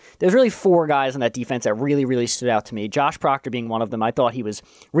 there's really 4 guys on that defense that really, really stood out to me. Josh Proctor being one of them. I thought he was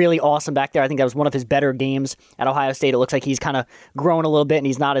really awesome back there. I think that was one of his better games at Ohio State. It looks like he's kind of grown a little bit and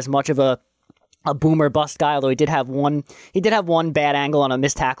he's not as much of a boomer bust guy, although he did have one bad angle on a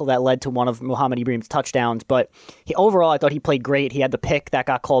missed tackle that led to one of Mohamed Ibrahim's touchdowns. But overall, I thought he played great. He had the pick that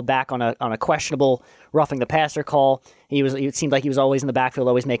got called back on a questionable roughing the passer call. It seemed like he was always in the backfield,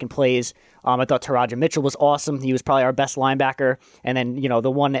 always making plays. I thought Taraja Mitchell was awesome. He was probably our best linebacker. And then,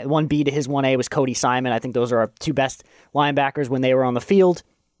 the 1B to his 1A was Cody Simon. I think those are our 2 best linebackers when they were on the field.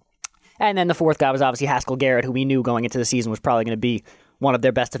 And then the 4th guy was obviously Haskell Garrett, who we knew going into the season was probably going to be one of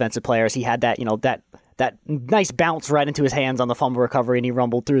their best defensive players. He had that nice bounce right into his hands on the fumble recovery, and he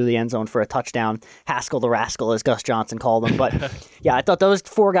rumbled through the end zone for a touchdown. Haskell the Rascal, as Gus Johnson called him. But yeah, I thought those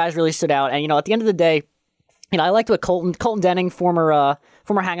 4 guys really stood out. And at the end of the day, I liked what Colton Denning, former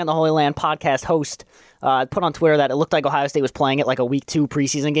Hang on the Holy Land podcast host, put on Twitter, that it looked like Ohio State was playing it like a week 2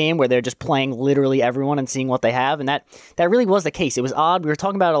 preseason game where they're just playing literally everyone and seeing what they have. And that really was the case. It was odd. We were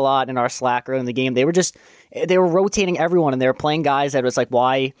talking about it a lot in our Slack early in the game. They were rotating everyone and they were playing guys that was like,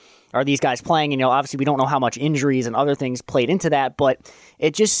 why are these guys playing? Obviously we don't know how much injuries and other things played into that, but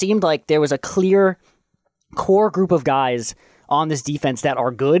it just seemed like there was a clear core group of guys on this defense that are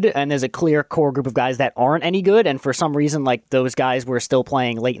good, and there's a clear core group of guys that aren't any good, and for some reason, like, those guys were still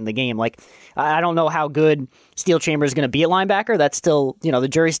playing late in the game. Like, I don't know how good Steel Chambers is going to be at linebacker. That's still, the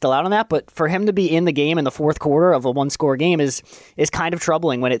jury's still out on that, but for him to be in the game in the 4th quarter of a 1-score game is kind of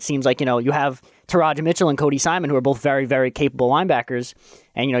troubling when it seems like, you have Taraja Mitchell and Cody Simon, who are both very, very capable linebackers,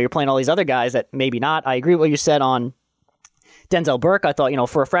 and, you're playing all these other guys that maybe not. I agree with what you said on Denzel Burke. I thought,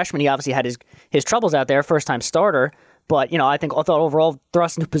 for a freshman, he obviously had his troubles out there, first-time starter. But, I thought overall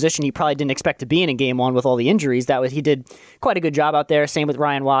thrust into position he probably didn't expect to be in game one with all the injuries. He did quite a good job out there. Same with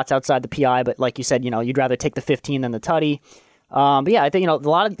Ryan Watts outside the PI. But like you said, you'd rather take the 15 than the tutty. But yeah, I think, a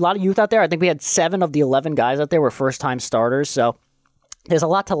lot of youth out there. I think we had 7 of the 11 guys out there were first-time starters. So there's a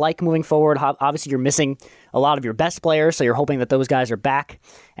lot to like moving forward. Obviously, you're missing a lot of your best players, so you're hoping that those guys are back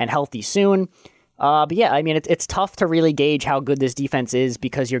and healthy soon. But yeah, I mean, it's tough to really gauge how good this defense is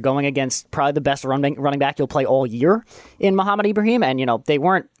because you're going against probably the best running back you'll play all year in Mohamed Ibrahim. And, they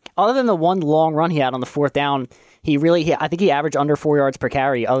weren't, other than the one long run he had on the 4th down, I think he averaged under 4 yards per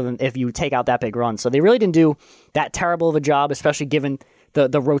carry, other than if you take out that big run. So they really didn't do that terrible of a job, especially given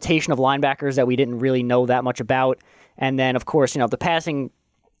the rotation of linebackers that we didn't really know that much about. And then, of course, the passing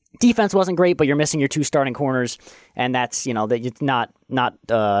defense wasn't great, but you're missing your 2 starting corners, and that's that it's not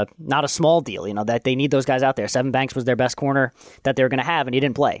a small deal. That they need those guys out there. Sevyn Banks was their best corner that they're going to have, and he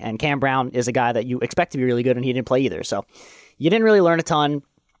didn't play. And Cam Brown is a guy that you expect to be really good, and he didn't play either. So you didn't really learn a ton.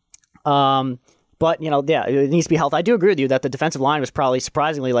 But yeah, it needs to be healthy. I do agree with you that the defensive line was probably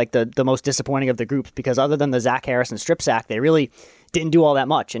surprisingly like the most disappointing of the groups because other than the Zach Harrison strip sack, they really didn't do all that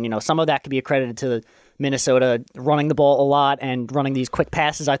much. And some of that could be accredited to Minnesota running the ball a lot and running these quick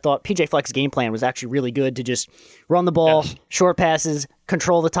passes. I thought PJ Fleck's game plan was actually really good to just run the ball, yes, short passes,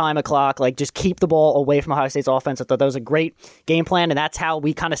 control the time clock, just keep the ball away from Ohio State's offense. I thought that was a great game plan, and that's how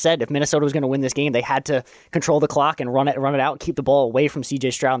we kind of said if Minnesota was going to win this game, they had to control the clock and run it out, keep the ball away from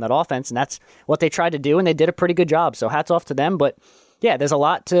CJ Stroud in that offense, and that's what they tried to do, and they did a pretty good job. So hats off to them. But yeah, there's a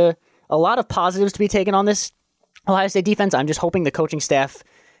lot of positives to be taken on this Ohio State defense. I'm just hoping the coaching staff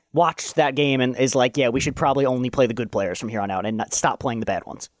watched that game and is like, yeah, we should probably only play the good players from here on out and not stop playing the bad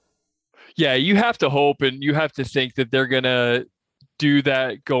ones. Yeah, you have to hope and you have to think that they're going to do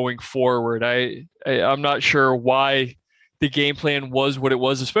that going forward. I'm not sure why the game plan was what it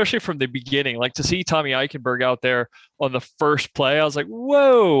was, especially from the beginning. Like to see Tommy Eichenberg out there on the first play, I was like,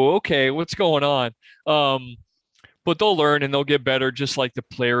 whoa, okay, what's going on? But they'll learn and they'll get better just like the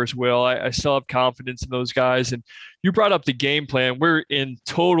players will. I still have confidence in those guys. And you brought up the game plan. We're in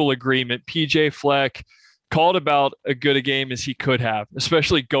total agreement. PJ Fleck called about as good a game as he could have,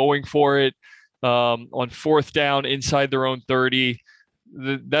 especially going for it on 4th down inside their own 30.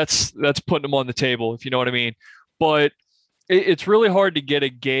 That's putting them on the table, if you know what I mean. But it's really hard to get a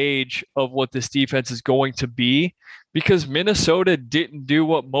gauge of what this defense is going to be because Minnesota didn't do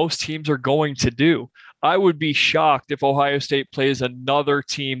what most teams are going to do. I would be shocked if Ohio State plays another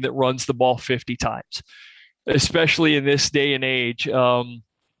team that runs the ball 50 times, especially in this day and age.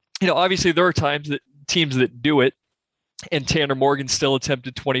 Obviously there are teams that do it, and Tanner Morgan still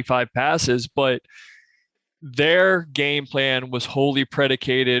attempted 25 passes, but their game plan was wholly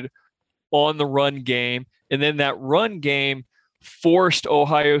predicated on the run game. And then that run game forced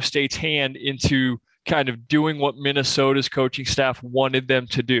Ohio State's hand into kind of doing what Minnesota's coaching staff wanted them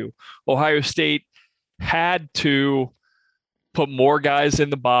to do. Ohio State had to put more guys in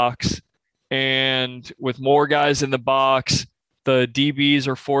the box, and with more guys in the box, the DBs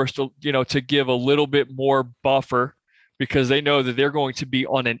are forced to give a little bit more buffer because they know that they're going to be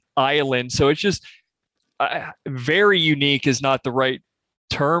on an island. So it's just very unique is not the right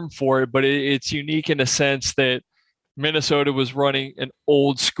term for it, but it's unique in a sense that Minnesota was running an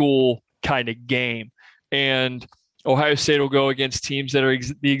old school kind of game, and Ohio State will go against teams that are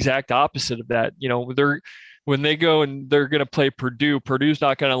the exact opposite of that. When they go and they're going to play Purdue, Purdue's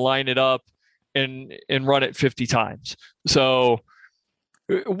not going to line it up and run it 50 times. So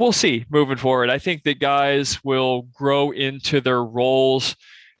we'll see moving forward. I think that guys will grow into their roles,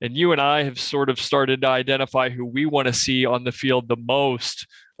 and you and I have sort of started to identify who we want to see on the field the most.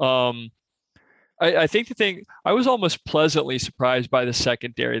 I think I was almost pleasantly surprised by the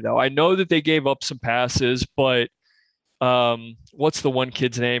secondary, though. I know that they gave up some passes, but what's the one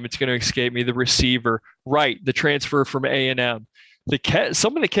kid's name? It's going to escape me. The receiver, right? The transfer from A&M.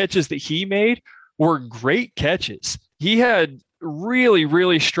 Some of the catches that he made were great catches. He had really,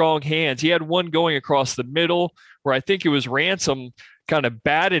 really strong hands. He had one going across the middle where I think it was Ransom kind of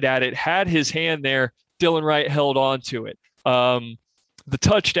batted at it, had his hand there. Dylan Wright held on to it. The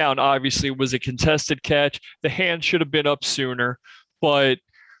touchdown obviously was a contested catch. The hand should have been up sooner, but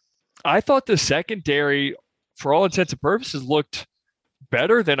I thought the secondary, for all intents and purposes, looked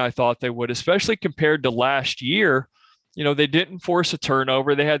better than I thought they would, especially compared to last year. They didn't force a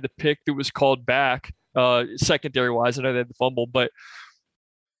turnover. They had the pick that was called back, secondary-wise. I know they had the fumble, but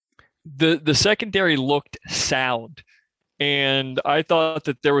the secondary looked sound. And I thought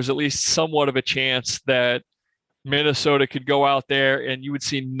that there was at least somewhat of a chance that Minnesota could go out there and you would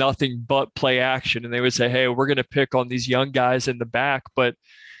see nothing but play action. And they would say, hey, we're going to pick on these young guys in the back. But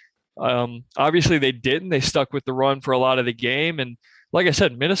Obviously, they didn't. They stuck with the run for a lot of the game. And like I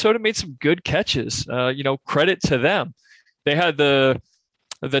said, Minnesota made some good catches. Credit to them. They had the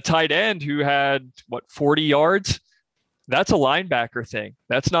tight end who had 40 yards. That's a linebacker thing.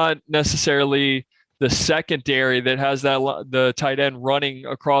 That's not necessarily the secondary that has the tight end running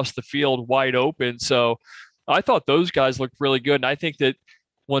across the field wide open. So I thought those guys looked really good. And I think that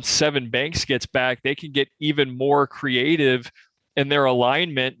once Sevyn Banks gets back, they can get even more creative in their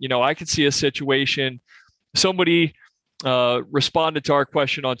alignment. I could see a situation, somebody responded to our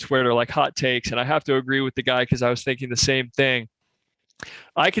question on Twitter, like hot takes. And I have to agree with the guy because I was thinking the same thing.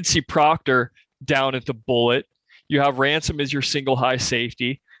 I could see Proctor down at the bullet. You have Ransom as your single high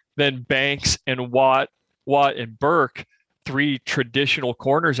safety, then Banks and Watt and Burke, 3 traditional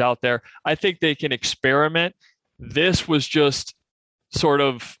corners out there. I think they can experiment. This was just sort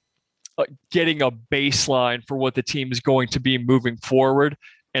of getting a baseline for what the team is going to be moving forward.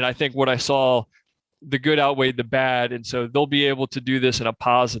 And I think what I saw, the good outweighed the bad. And so they'll be able to do this in a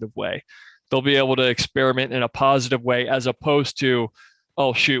positive way. They'll be able to experiment in a positive way as opposed to,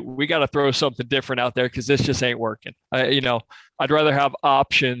 oh, shoot, we got to throw something different out there because this just ain't working. I'd rather have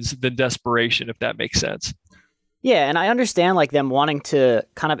options than desperation, if that makes sense. Yeah, and I understand them wanting to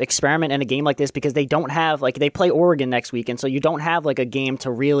kind of experiment in a game like this because they don't have they play Oregon next week, and so you don't have a game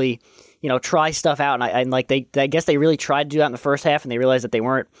to really try stuff out. And I guess they really tried to do that in the first half, and they realized that they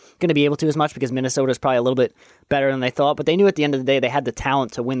weren't going to be able to as much because Minnesota's probably a little bit better than they thought. But they knew at the end of the day they had the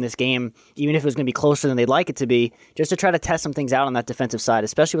talent to win this game, even if it was going to be closer than they'd like it to be, just to try to test some things out on that defensive side,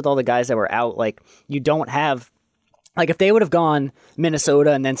 especially with all the guys that were out. You don't have. If they would have gone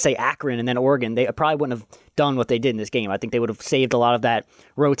Minnesota and then, say, Akron and then Oregon, they probably wouldn't have done what they did in this game. I think they would have saved a lot of that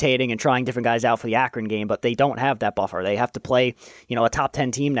rotating and trying different guys out for the Akron game, but they don't have that buffer. They have to play, a top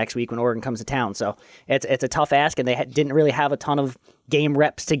 10 team next week when Oregon comes to town. So it's a tough ask, and they didn't really have a ton of game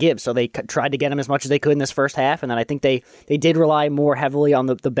reps to give, so they tried to get them as much as they could in this first half, and then I think they did rely more heavily on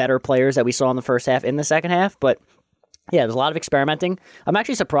the better players that we saw in the first half in the second half, but yeah, there's a lot of experimenting. I'm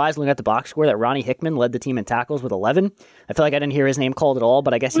actually surprised looking at the box score that Ronnie Hickman led the team in tackles with 11. I feel like I didn't hear his name called at all,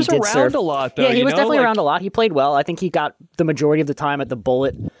 but I guess he did serve. He was around a lot, though. Yeah, he was definitely around a lot. He played well. I think he got the majority of the time at the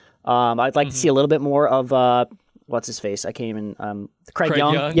bullet. I'd like to see a little bit more of, what's his face? I came in, Craig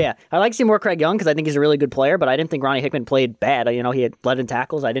Young. Yeah, I'd like to see more Craig Young because I think he's a really good player, but I didn't think Ronnie Hickman played bad. He had led in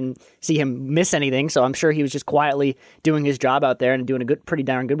tackles. I didn't see him miss anything, so I'm sure he was just quietly doing his job out there and doing a pretty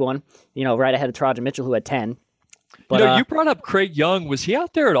darn good one, right ahead of Trajan Mitchell, who had 10. But, you brought up Craig Young. Was he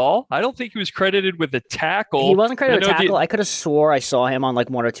out there at all? I don't think he was credited with a tackle. He wasn't credited with a tackle. I could have swore I saw him on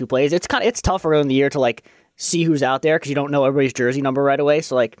 1 or 2 plays. It's tough early in the year to see who's out there because you don't know everybody's jersey number right away.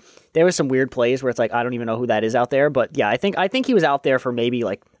 So there was some weird plays where it's I don't even know who that is out there. But yeah, I think he was out there for maybe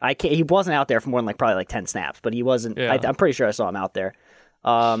he wasn't out there for more than probably 10 snaps, but he wasn't. Yeah. I'm pretty sure I saw him out there.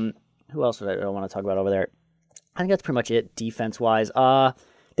 Who else would I want to talk about over there? I think that's pretty much it defense wise.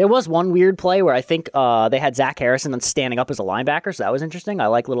 There was one weird play where I think they had Zach Harrison standing up as a linebacker, so that was interesting. I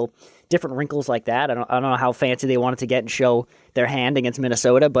like little different wrinkles like that. I don't know how fancy they wanted to get and show their hand against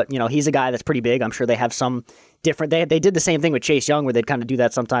Minnesota, but he's a guy that's pretty big. I'm sure they have some different. They did the same thing with Chase Young where they'd kind of do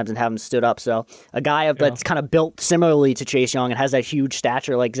that sometimes and have him stood up. So a guy that's kind of built similarly to Chase Young and has that huge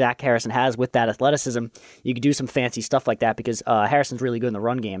stature like Zach Harrison has with that athleticism, you could do some fancy stuff like that because Harrison's really good in the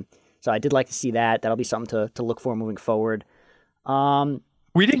run game. So I did like to see that. That'll be something to look for moving forward.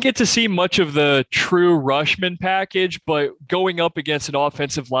 We didn't get to see much of the true Rushman package, but going up against an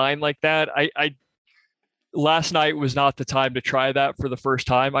offensive line like that, I last night was not the time to try that for the first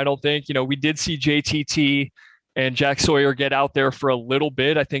time, I don't think. We did see JTT and Jack Sawyer get out there for a little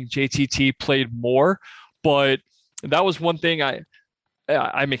bit. I think JTT played more, but that was one thing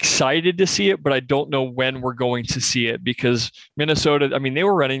I'm excited to see it, but I don't know when we're going to see it because Minnesota, they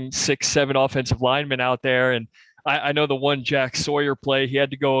were running 6-7 offensive linemen out there, and I know the one Jack Sawyer play, he had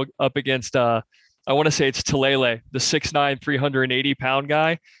to go up against, I want to say it's Talele, the 6'9", 380-pound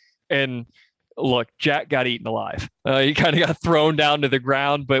guy. And look, Jack got eaten alive. He kind of got thrown down to the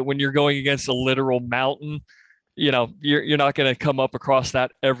ground, but when you're going against a literal mountain, you're not going to come up across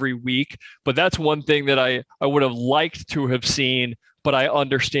that every week. But that's one thing that I would have liked to have seen, but I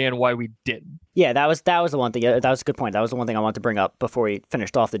understand why we didn't. Yeah, that was the one thing. That was a good point. That was the one thing I wanted to bring up before we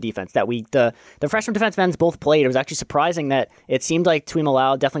finished off the defense. That the freshman defense ends both played. It was actually surprising that it seemed like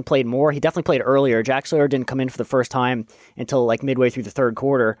Tuimoloau definitely played more. He definitely played earlier. Jack Sawyer didn't come in for the first time until midway through the third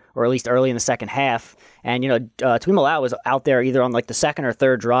quarter, or at least early in the second half. And Tuimoloau was out there either on the second or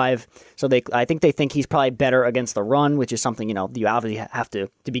third drive. So I think they think he's probably better against the run, which is something you obviously have to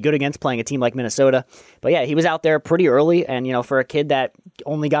be good against playing a team like Minnesota. But yeah, he was out there pretty early, and for a kid that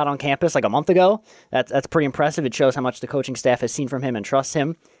only got on campus a month ago, that's pretty impressive. It shows how much the coaching staff has seen from him and trusts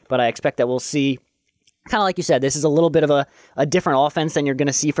him. but I expect that we'll see, kind of like you said, this is a little bit of a different offense than you're going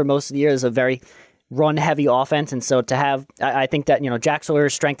to see for most of the year. It's a very run-heavy offense, and so to have, I think that, Jack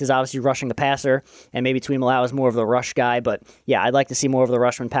Sawyer's strength is obviously rushing the passer, and maybe Tuimoloau is more of the rush guy, but yeah, I'd like to see more of the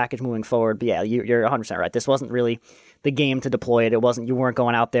Rushman package moving forward. But yeah, you're 100% right. This wasn't really the game to deploy it. You weren't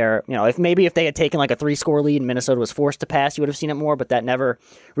going out there, if they had taken like a 3-score lead and Minnesota was forced to pass, you would have seen it more, but that never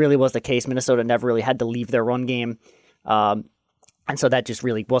really was the case. Minnesota never really had to leave their run game. And so that just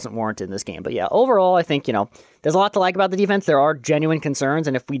really wasn't warranted in this game. But yeah, overall, I think, there's a lot to like about the defense. There are genuine concerns.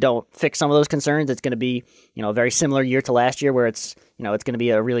 And if we don't fix some of those concerns, it's going to be, a very similar year to last year where it's going to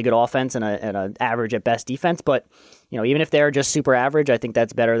be a really good offense and an average at best defense. But, even if they're just super average, I think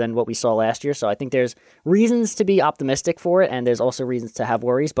that's better than what we saw last year. So I think there's reasons to be optimistic for it. And there's also reasons to have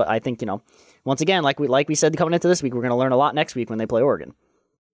worries. But I think, once again, like we said coming into this week, we're going to learn a lot next week when they play Oregon.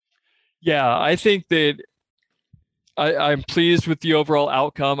 Yeah, I think that I'm pleased with the overall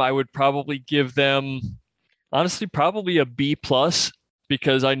outcome. I would probably give them, honestly, probably a B+,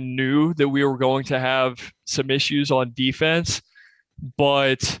 because I knew that we were going to have some issues on defense,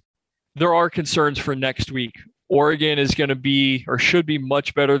 but there are concerns for next week. Oregon is going to be, or should be,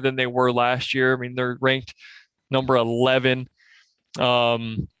 much better than they were last year. I mean, they're ranked number 11.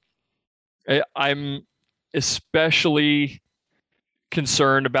 I'm especially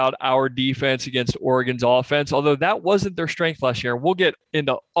concerned about our defense against Oregon's offense, although that wasn't their strength last year. We'll get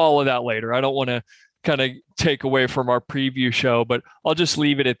into all of that later. I don't want to kind of take away from our preview show, but I'll just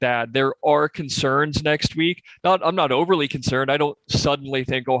leave it at that. There are concerns next week. I'm not overly concerned. I don't suddenly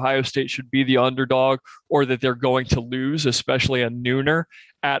think Ohio State should be the underdog or that they're going to lose, especially a nooner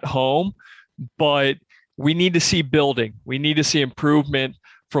at home, but we need to see building. We need to see improvement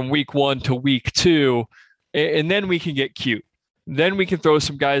from week 1 to week 2, and then we can get cute. Then we can throw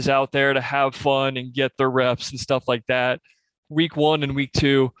some guys out there to have fun and get their reps and stuff like that. Week 1 and week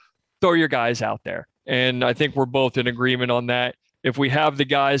 2, throw your guys out there. And I think we're both in agreement on that. If we have the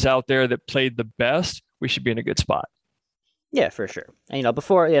guys out there that played the best, we should be in a good spot. Yeah, for sure. And,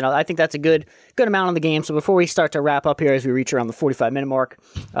 before, I think that's a good amount on the game. So before we start to wrap up here, as we reach around the 45-minute mark,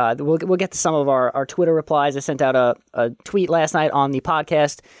 we'll get to some of our Twitter replies. I sent out a tweet last night on the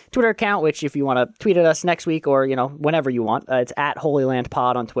podcast Twitter account, which if you want to tweet at us next week or, whenever you want, it's at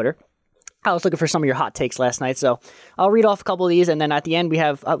HolyLandPod on Twitter. I was looking for some of your hot takes last night, so I'll read off a couple of these, and then at the end we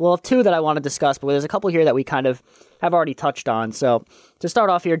have, we'll have 2 that I want to discuss, but there's a couple here that we kind of have already touched on. So to start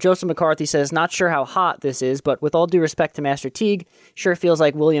off here, Joseph McCarthy says, not sure how hot this is, but with all due respect to Master Teague, sure feels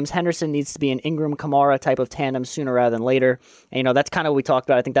like Williams-Henderson needs to be an Ingram-Kamara type of tandem sooner rather than later. And, that's kind of what we talked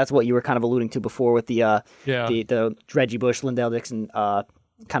about. I think that's what you were kind of alluding to before with the Reggie Bush, Lindell Dixon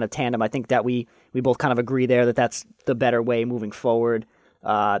kind of tandem. I think that we both kind of agree there that that's the better way moving forward.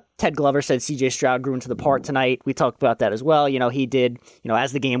 Ted Glover said CJ Stroud grew into the part tonight. We talked about that as well. He did,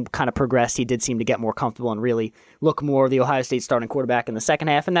 as the game kind of progressed, he did seem to get more comfortable and really look more of the Ohio State starting quarterback in the second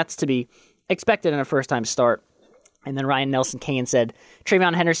half, and that's to be expected in a first-time start. And then Ryan Nelson Kane said,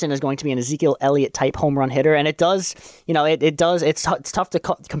 TreVeyon Henderson is going to be an Ezekiel Elliott type home run hitter. And it does, it's tough to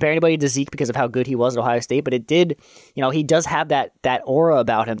compare anybody to Zeke because of how good he was at Ohio State, but it did, he does have that aura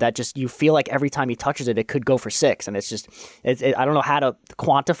about him that just, you feel like every time he touches it, it could go for 6. And it's just, I don't know how to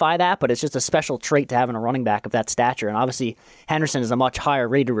quantify that, but it's just a special trait to have in a running back of that stature. And obviously Henderson is a much higher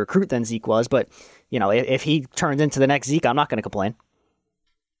rated recruit than Zeke was, but, if he turns into the next Zeke, I'm not going to complain.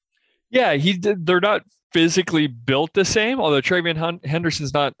 Yeah, they're not physically built the same, although TreVeyon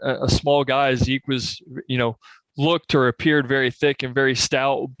Henderson's not a small guy. Zeke was, looked or appeared very thick and very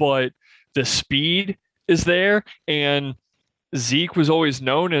stout, but the speed is there. And Zeke was always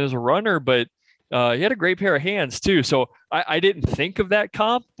known as a runner, but he had a great pair of hands too. So I didn't think of that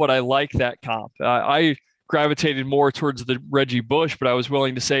comp, but I like that comp. I gravitated more towards the Reggie Bush, but I was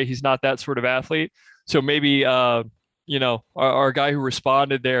willing to say he's not that sort of athlete. So maybe, our guy who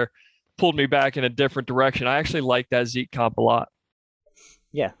responded there pulled me back in a different direction. I actually like that Zeke comp a lot.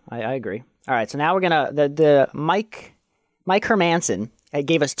 Yeah, I agree. All right, so now we're gonna the Mike Hermanson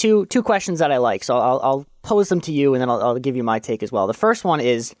gave us two questions that I like. So I'll pose them to you, and then I'll give you my take as well. The first one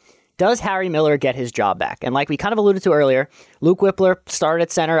is, does Harry Miller get his job back? And like we kind of alluded to earlier, Luke Whippler started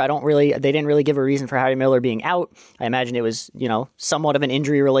at center. They didn't really give a reason for Harry Miller being out. I imagine it was, somewhat of an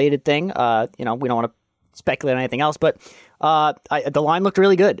injury related thing. We don't want to speculate on anything else, but the line looked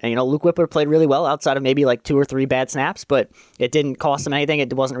really good. And, Luke Whippler played really well outside of maybe like 2 or 3 bad snaps, but it didn't cost him anything.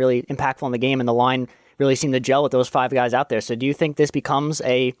 It wasn't really impactful in the game, and the line really seemed to gel with those 5 guys out there. So do you think this becomes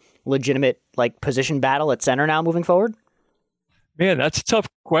a legitimate position battle at center now moving forward? Man, that's a tough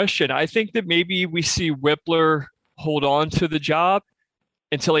question. I think that maybe we see Whippler hold on to the job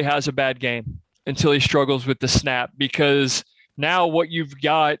until he has a bad game, until he struggles with the snap, because Now what you've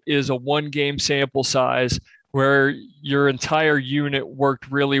got is a 1-game sample size where your entire unit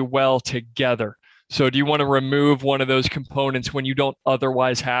worked really well together. So do you want to remove one of those components when you don't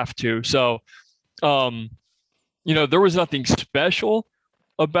otherwise have to? So, there was nothing special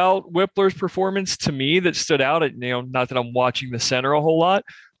about Whippler's performance to me that stood out. Not that I'm watching the center a whole lot,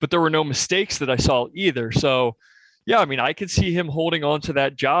 but there were no mistakes that I saw either. So, yeah, I could see him holding on to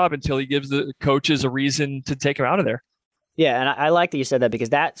that job until he gives the coaches a reason to take him out of there. Yeah, and I like that you said that, because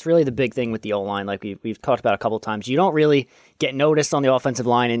that's really the big thing with the O-line, like we've talked about a couple of times. You don't really get noticed on the offensive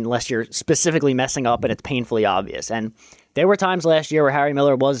line unless you're specifically messing up and it's painfully obvious. And there were times last year where Harry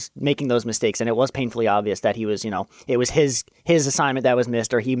Miller was making those mistakes, and it was painfully obvious that he was, it was his assignment that was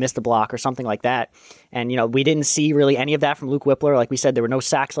missed, or he missed a block or something like that. And, we didn't see really any of that from Luke Whippler. Like we said, there were no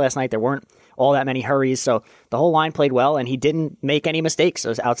sacks last night. There weren't all that many hurries. So the whole line played well, and he didn't make any mistakes. It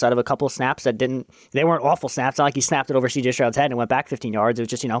was outside of a couple of snaps they weren't awful snaps. Not like he snapped it over CJ Stroud's head and went back 15 yards. It was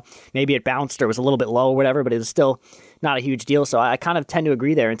just, maybe it bounced or was a little bit low or whatever, but it was still not a huge deal. So I kind of tend to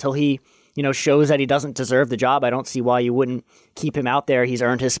agree there. Until he, shows that he doesn't deserve the job, I don't see why you wouldn't keep him out there. He's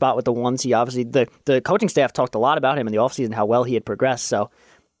earned his spot with the ones. He obviously, the coaching staff talked a lot about him in the offseason, how well he had progressed. So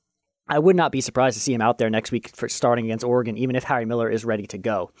I would not be surprised to see him out there next week for starting against Oregon, even if Harry Miller is ready to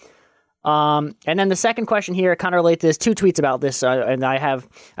go. And then the second question here kind of relates to this. 2 tweets about this, and I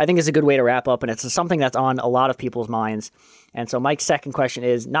think it's a good way to wrap up, and it's something that's on a lot of people's minds. And so Mike's second question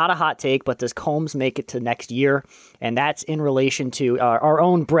is not a hot take, but does Combs make it to next year? And that's in relation to our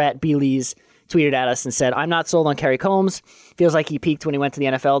own Brett Bealeys tweeted at us and said, I'm not sold on Kerry Combs. Feels like he peaked when he went to the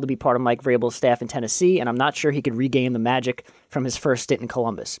NFL to be part of Mike Vrabel's staff in Tennessee, and I'm not sure he could regain the magic from his first stint in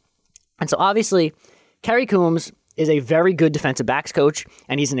Columbus. And so obviously, Kerry Combs is a very good defensive backs coach,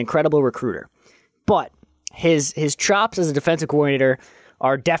 and he's an incredible recruiter. But his chops as a defensive coordinator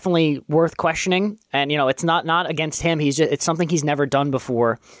are definitely worth questioning. And, it's not against him. It's something he's never done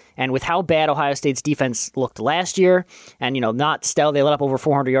before. And with how bad Ohio State's defense looked last year, and, not stellar, they let up over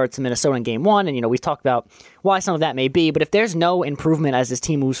 400 yards to Minnesota in game 1. And, we've talked about why some of that may be. But if there's no improvement as this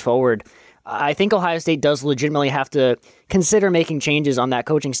team moves forward, I think Ohio State does legitimately have to consider making changes on that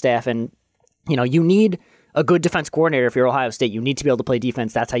coaching staff. And, you need a good defense coordinator. If you're Ohio State, you need to be able to play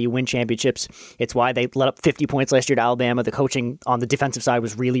defense. That's how you win championships. It's why they let up 50 points last year to Alabama. The coaching on the defensive side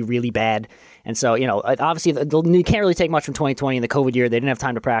was really, really bad. And so, obviously, you can't really take much from 2020 in the COVID year. They didn't have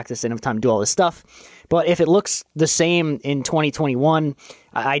time to practice. They didn't have time to do all this stuff. But if it looks the same in 2021,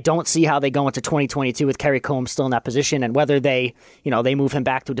 I don't see how they go into 2022 with Kerry Combs still in that position. And whether they move him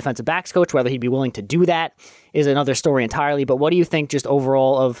back to a defensive backs coach, whether he'd be willing to do that is another story entirely. But what do you think just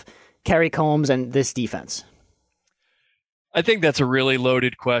overall of Kerry Combs and this defense? I think that's a really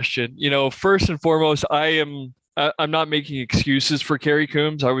loaded question. First and foremost, I'm not making excuses for Kerry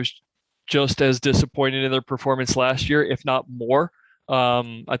Combs. I was just as disappointed in their performance last year, if not more.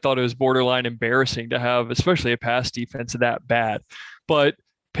 I thought it was borderline embarrassing to have, especially a pass defense that bad. But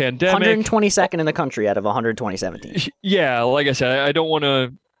pandemic, 122nd in the country out of 127 teams. Yeah, like I said, I don't want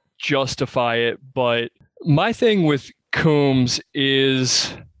to justify it, but my thing with Combs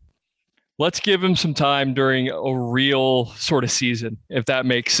is, let's give him some time during a real sort of season, if that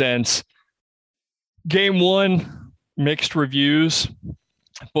makes sense. Game 1, mixed reviews,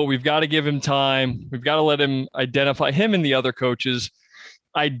 but we've got to give him time. We've got to let him identify, him and the other coaches,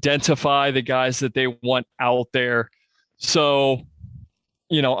 identify the guys that they want out there. So,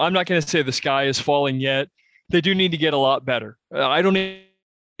 I'm not going to say the sky is falling yet. They do need to get a lot better. I don't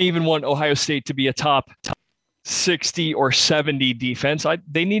even want Ohio State to be a top 60 or 70 defense.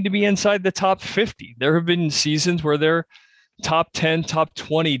 They need to be inside the top 50. There have been seasons where they're top 10, top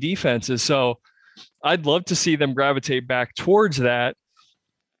 20 defenses. So I'd love to see them gravitate back towards that,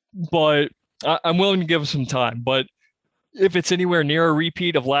 but I'm willing to give them some time. But if it's anywhere near a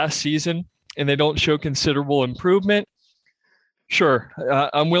repeat of last season and they don't show considerable improvement, sure,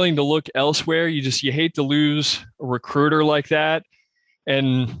 I'm willing to look elsewhere. You hate to lose a recruiter like that.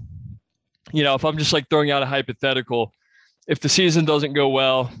 And if I'm just throwing out a hypothetical, if the season doesn't go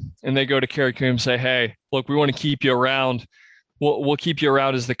well and they go to Kerry Combs and say, hey, look, we want to keep you around. We'll keep you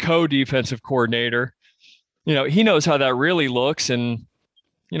around as the co-defensive coordinator. He knows how that really looks. And,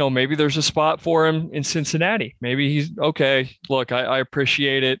 maybe there's a spot for him in Cincinnati. Maybe he's okay. Look, I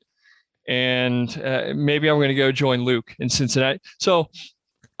appreciate it. And maybe I'm going to go join Luke in Cincinnati. So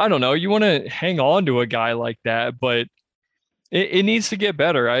I don't know. You want to hang on to a guy like that, but it needs to get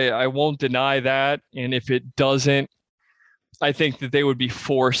better. I won't deny that. And if it doesn't, I think that they would be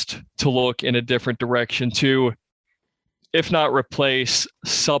forced to look in a different direction to, if not replace,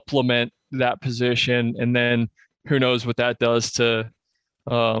 supplement that position. And then who knows what that does to,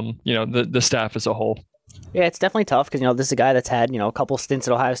 the staff as a whole. Yeah, it's definitely tough because, this is a guy that's had, a couple stints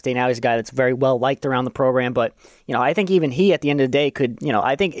at Ohio State now. He's a guy that's very well liked around the program. But, I think even he, at the end of the day, could,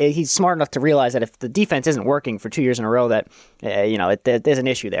 I think he's smart enough to realize that if the defense isn't working for 2 years in a row, that, there's an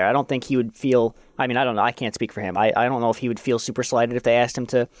issue there. I don't think he would feel, I don't know. I can't speak for him. I don't know if he would feel super slighted if they asked him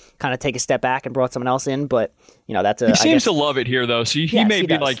to kind of take a step back and brought someone else in. But, that's a. He seems to love it here, though. So he may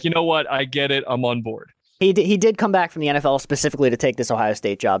be like, you know what? I get it. I'm on board. He did come back from the NFL specifically to take this Ohio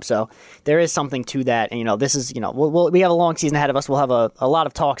State job, so there is something to that. And this is we have a long season ahead of us. We'll have a lot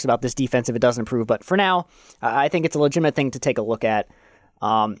of talks about this defense if it doesn't improve. But for now, I think it's a legitimate thing to take a look at.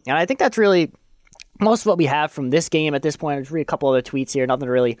 And I think that's really most of what we have from this game at this point. I'll just read a couple other tweets here. Nothing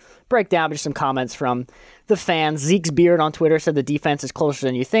to really break down, but just some comments from the fans. Zeke's Beard on Twitter said the defense is closer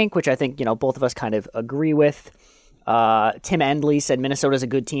than you think, which I think both of us kind of agree with. Tim Endley said Minnesota's a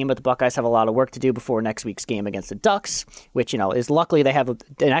good team, but the Buckeyes have a lot of work to do before next week's game against the Ducks, which, is luckily they have an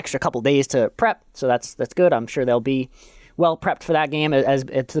extra couple days to prep, so that's good. I'm sure they'll be well prepped for that game as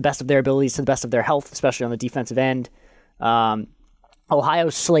to the best of their abilities, to the best of their health, especially on the defensive end. Ohio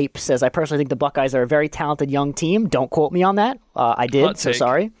Slape says, I personally think the Buckeyes are a very talented young team. Don't quote me on that. I did, so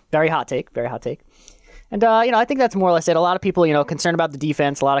sorry. Very hot take. And, I think that's more or less it. A lot of people, concerned about the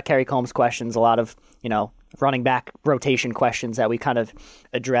defense, a lot of Kerry Combs questions, a lot of, running back rotation questions that we kind of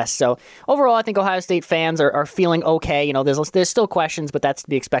addressed. So overall, I think Ohio State fans are feeling okay. There's still questions, but that's to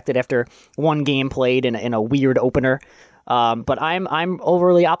be expected after one game played in a weird opener. But I'm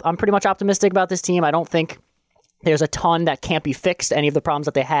pretty much optimistic about this team. I don't think there's a ton that can't be fixed, any of the problems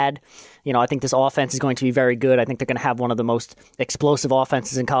that they had. I think this offense is going to be very good. I think they're going to have one of the most explosive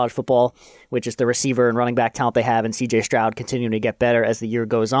offenses in college football, which is the receiver and running back talent they have, and C.J. Stroud continuing to get better as the year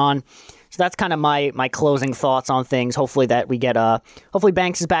goes on. So that's kind of my closing thoughts on things. Hopefully that we get hopefully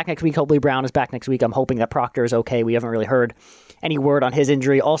Banks is back next week. Hopefully Brown is back next week. I'm hoping that Proctor is okay. We haven't really heard any word on his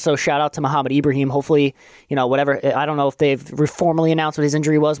injury. Also, shout out to Muhammad Ibrahim. Hopefully, whatever. I don't know if they've formally announced what his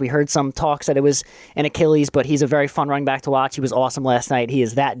injury was. We heard some talks that it was an Achilles, but he's a very fun running back to watch. He was awesome last night. He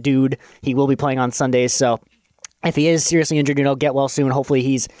is that dude. He will be playing on Sundays. So if he is seriously injured, get well soon. Hopefully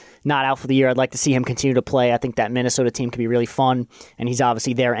he's not out for the year. I'd like to see him continue to play. I think that Minnesota team could be really fun, and he's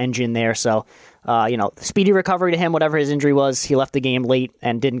obviously their engine there. So, speedy recovery to him, whatever his injury was. He left the game late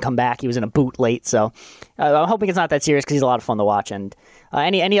and didn't come back. He was in a boot late. So I'm hoping it's not that serious because he's a lot of fun to watch. And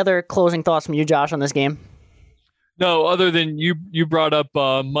any other closing thoughts from you, Josh, on this game? No, other than you brought up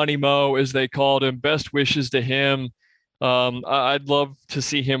Money Mo, as they called him. Best wishes to him. I'd love to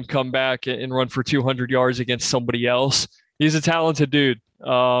see him come back and run for 200 yards against somebody else. He's a talented dude.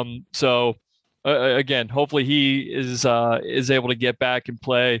 Again, hopefully he is able to get back and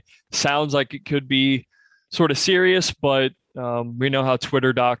play. Sounds like it could be sort of serious, but we know how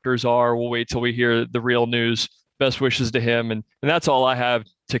Twitter doctors are. We'll wait till we hear the real news. Best wishes to him. And that's all I have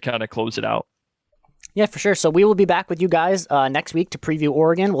to kind of close it out. Yeah, for sure. So we will be back with you guys next week to preview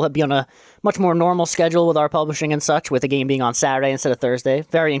Oregon. We'll be on a much more normal schedule with our publishing and such, with the game being on Saturday instead of Thursday.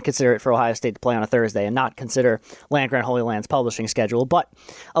 Very inconsiderate for Ohio State to play on a Thursday and not consider Land-Grant Holy Land's publishing schedule. But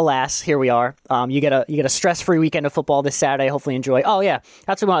alas, here we are. You get a stress-free weekend of football this Saturday. Hopefully enjoy. Oh, yeah.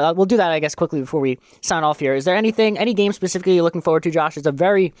 That's what we'll do that, I guess, quickly before we sign off here. Is there any game specifically you're looking forward to, Josh? It's a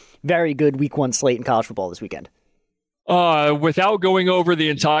very, very good week one slate in college football this weekend. Without going over the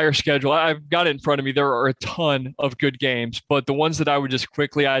entire schedule, I've got it in front of me. There are a ton of good games, but the ones that I would just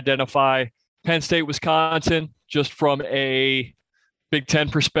quickly identify: Penn State, Wisconsin, just from a Big Ten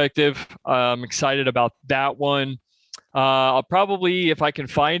perspective. I'm excited about that one. I'll probably, if I can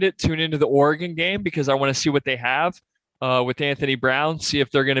find it, tune into the Oregon game because I want to see what they have with Anthony Brown, see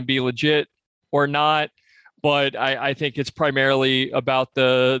if they're going to be legit or not. But I think it's primarily about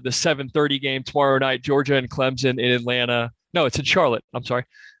the 7:30 game tomorrow night, Georgia and Clemson in Atlanta. No, it's in Charlotte. I'm sorry.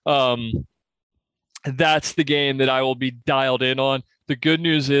 That's the game that I will be dialed in on. The good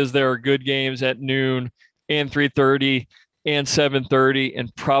news is there are good games at noon and 3:30 and 7:30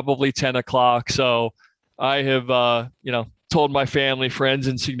 and probably 10 o'clock. So I have, told my family, friends,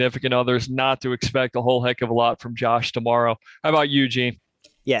 and significant others not to expect a whole heck of a lot from Josh tomorrow. How about you, Gene?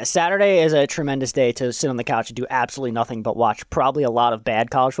 Yeah, Saturday is a tremendous day to sit on the couch and do absolutely nothing but watch probably a lot of bad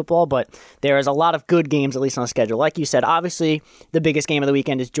college football, but there is a lot of good games, at least on the schedule. Like you said, obviously, the biggest game of the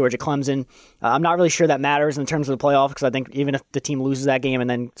weekend is Georgia-Clemson. I'm not really sure that matters in terms of the playoff, because I think even if the team loses that game and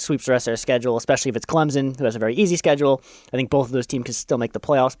then sweeps the rest of their schedule, especially if it's Clemson, who has a very easy schedule, I think both of those teams can still make the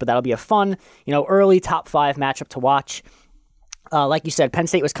playoffs, but that'll be a fun, early top 5 matchup to watch. Like you said, Penn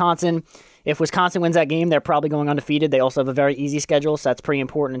State-Wisconsin. If Wisconsin wins that game, they're probably going undefeated. They also have a very easy schedule, so that's pretty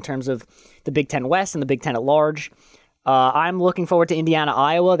important in terms of the Big Ten West and the Big Ten at large. I'm looking forward to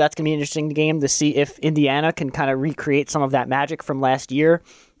Indiana-Iowa. That's going to be an interesting game to see if Indiana can kind of recreate some of that magic from last year.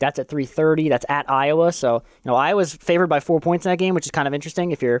 That's at 3:30. That's at Iowa. So, Iowa's favored by 4 points in that game, which is kind of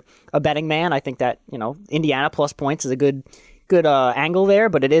interesting. If you're a betting man, I think that, Indiana plus points is a good angle there,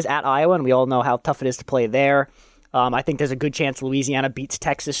 but it is at Iowa, and we all know how tough it is to play there. I think there's a good chance Louisiana beats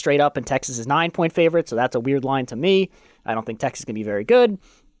Texas straight up, and Texas is 9-point favorite, so that's a weird line to me. I don't think Texas is going to be very good.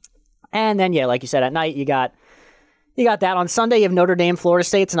 And then, like you said, at night, you got that. On Sunday, you have Notre Dame, Florida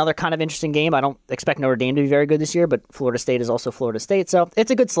State. It's another kind of interesting game. I don't expect Notre Dame to be very good this year, but Florida State is also Florida State. So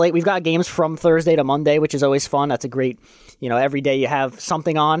it's a good slate. We've got games from Thursday to Monday, which is always fun. That's a great, every day you have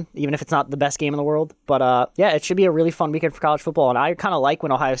something on, even if it's not the best game in the world. But it should be a really fun weekend for college football. And I kind of like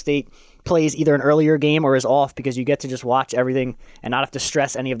when Ohio State plays either an earlier game or is off, because you get to just watch everything and not have to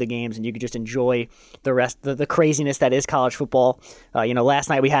stress any of the games, and you can just enjoy the rest, the craziness that is college football. Last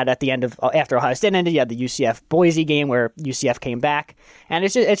night we had at the end of, after Ohio State ended, you had the UCF Boise game where UCF came back, and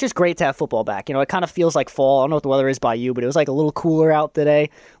it's just great to have football back. It kind of feels like fall. I don't know what the weather is by you, but it was like a little cooler out today,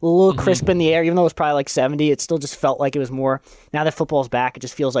 a little crisp in the air, even though it was probably like 70. It still just felt like it was more, now that football's back, it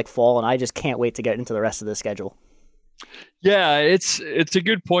just feels like fall, and I just can't wait to get into the rest of the schedule. Yeah, it's a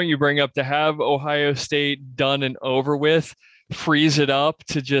good point you bring up, to have Ohio State done and over with, freeze it up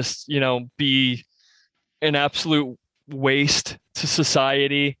to just, be an absolute waste to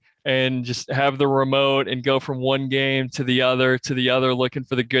society, and just have the remote and go from one game to the other looking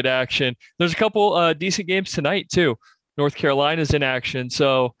for the good action. There's a couple decent games tonight too. North Carolina's in action.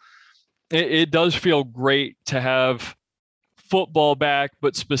 So it does feel great to have football back,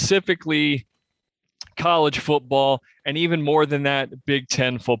 but specifically college football, and even more than that, Big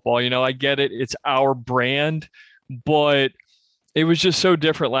Ten football. I get it. It's our brand, but it was just so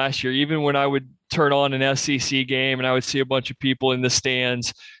different last year. Even when I would turn on an SEC game and I would see a bunch of people in the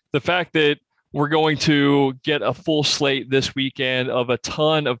stands, the fact that we're going to get a full slate this weekend of a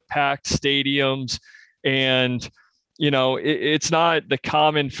ton of packed stadiums, and, it's not the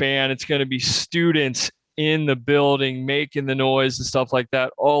common fan. It's going to be students in the building making the noise and stuff like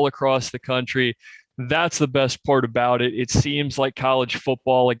that all across the country. That's the best part about it. It seems like college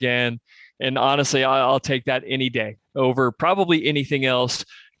football again. And honestly, I'll take that any day over probably anything else.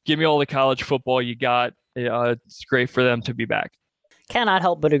 Give me all the college football you got. It's great for them to be back. Cannot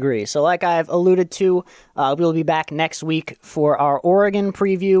help but agree. So like I've alluded to, we'll be back next week for our Oregon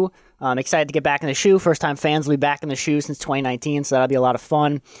preview. I'm excited to get back in the shoe. First time fans will be back in the shoe since 2019, so that'll be a lot of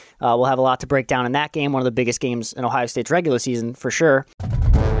fun. We'll have a lot to break down in that game, one of the biggest games in Ohio State's regular season for sure.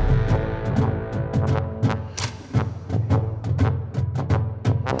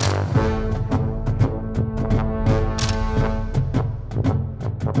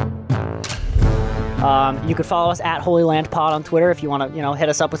 You could follow us at Holy Land Pod on Twitter if you want to, hit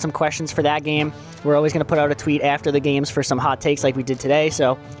us up with some questions for that game. We're always going to put out a tweet after the games for some hot takes like we did today,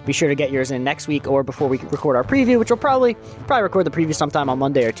 so be sure to get yours in next week or before we record our preview, which we'll probably record the preview sometime on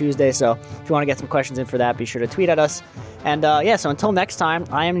Monday or Tuesday. So if you want to get some questions in for that, be sure to tweet at us. And so until next time,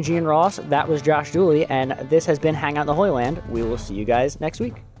 I am Gene Ross, that was Josh Dooley, and this has been Hang Out in the Holy Land. We will see you guys next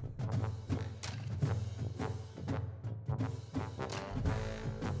week.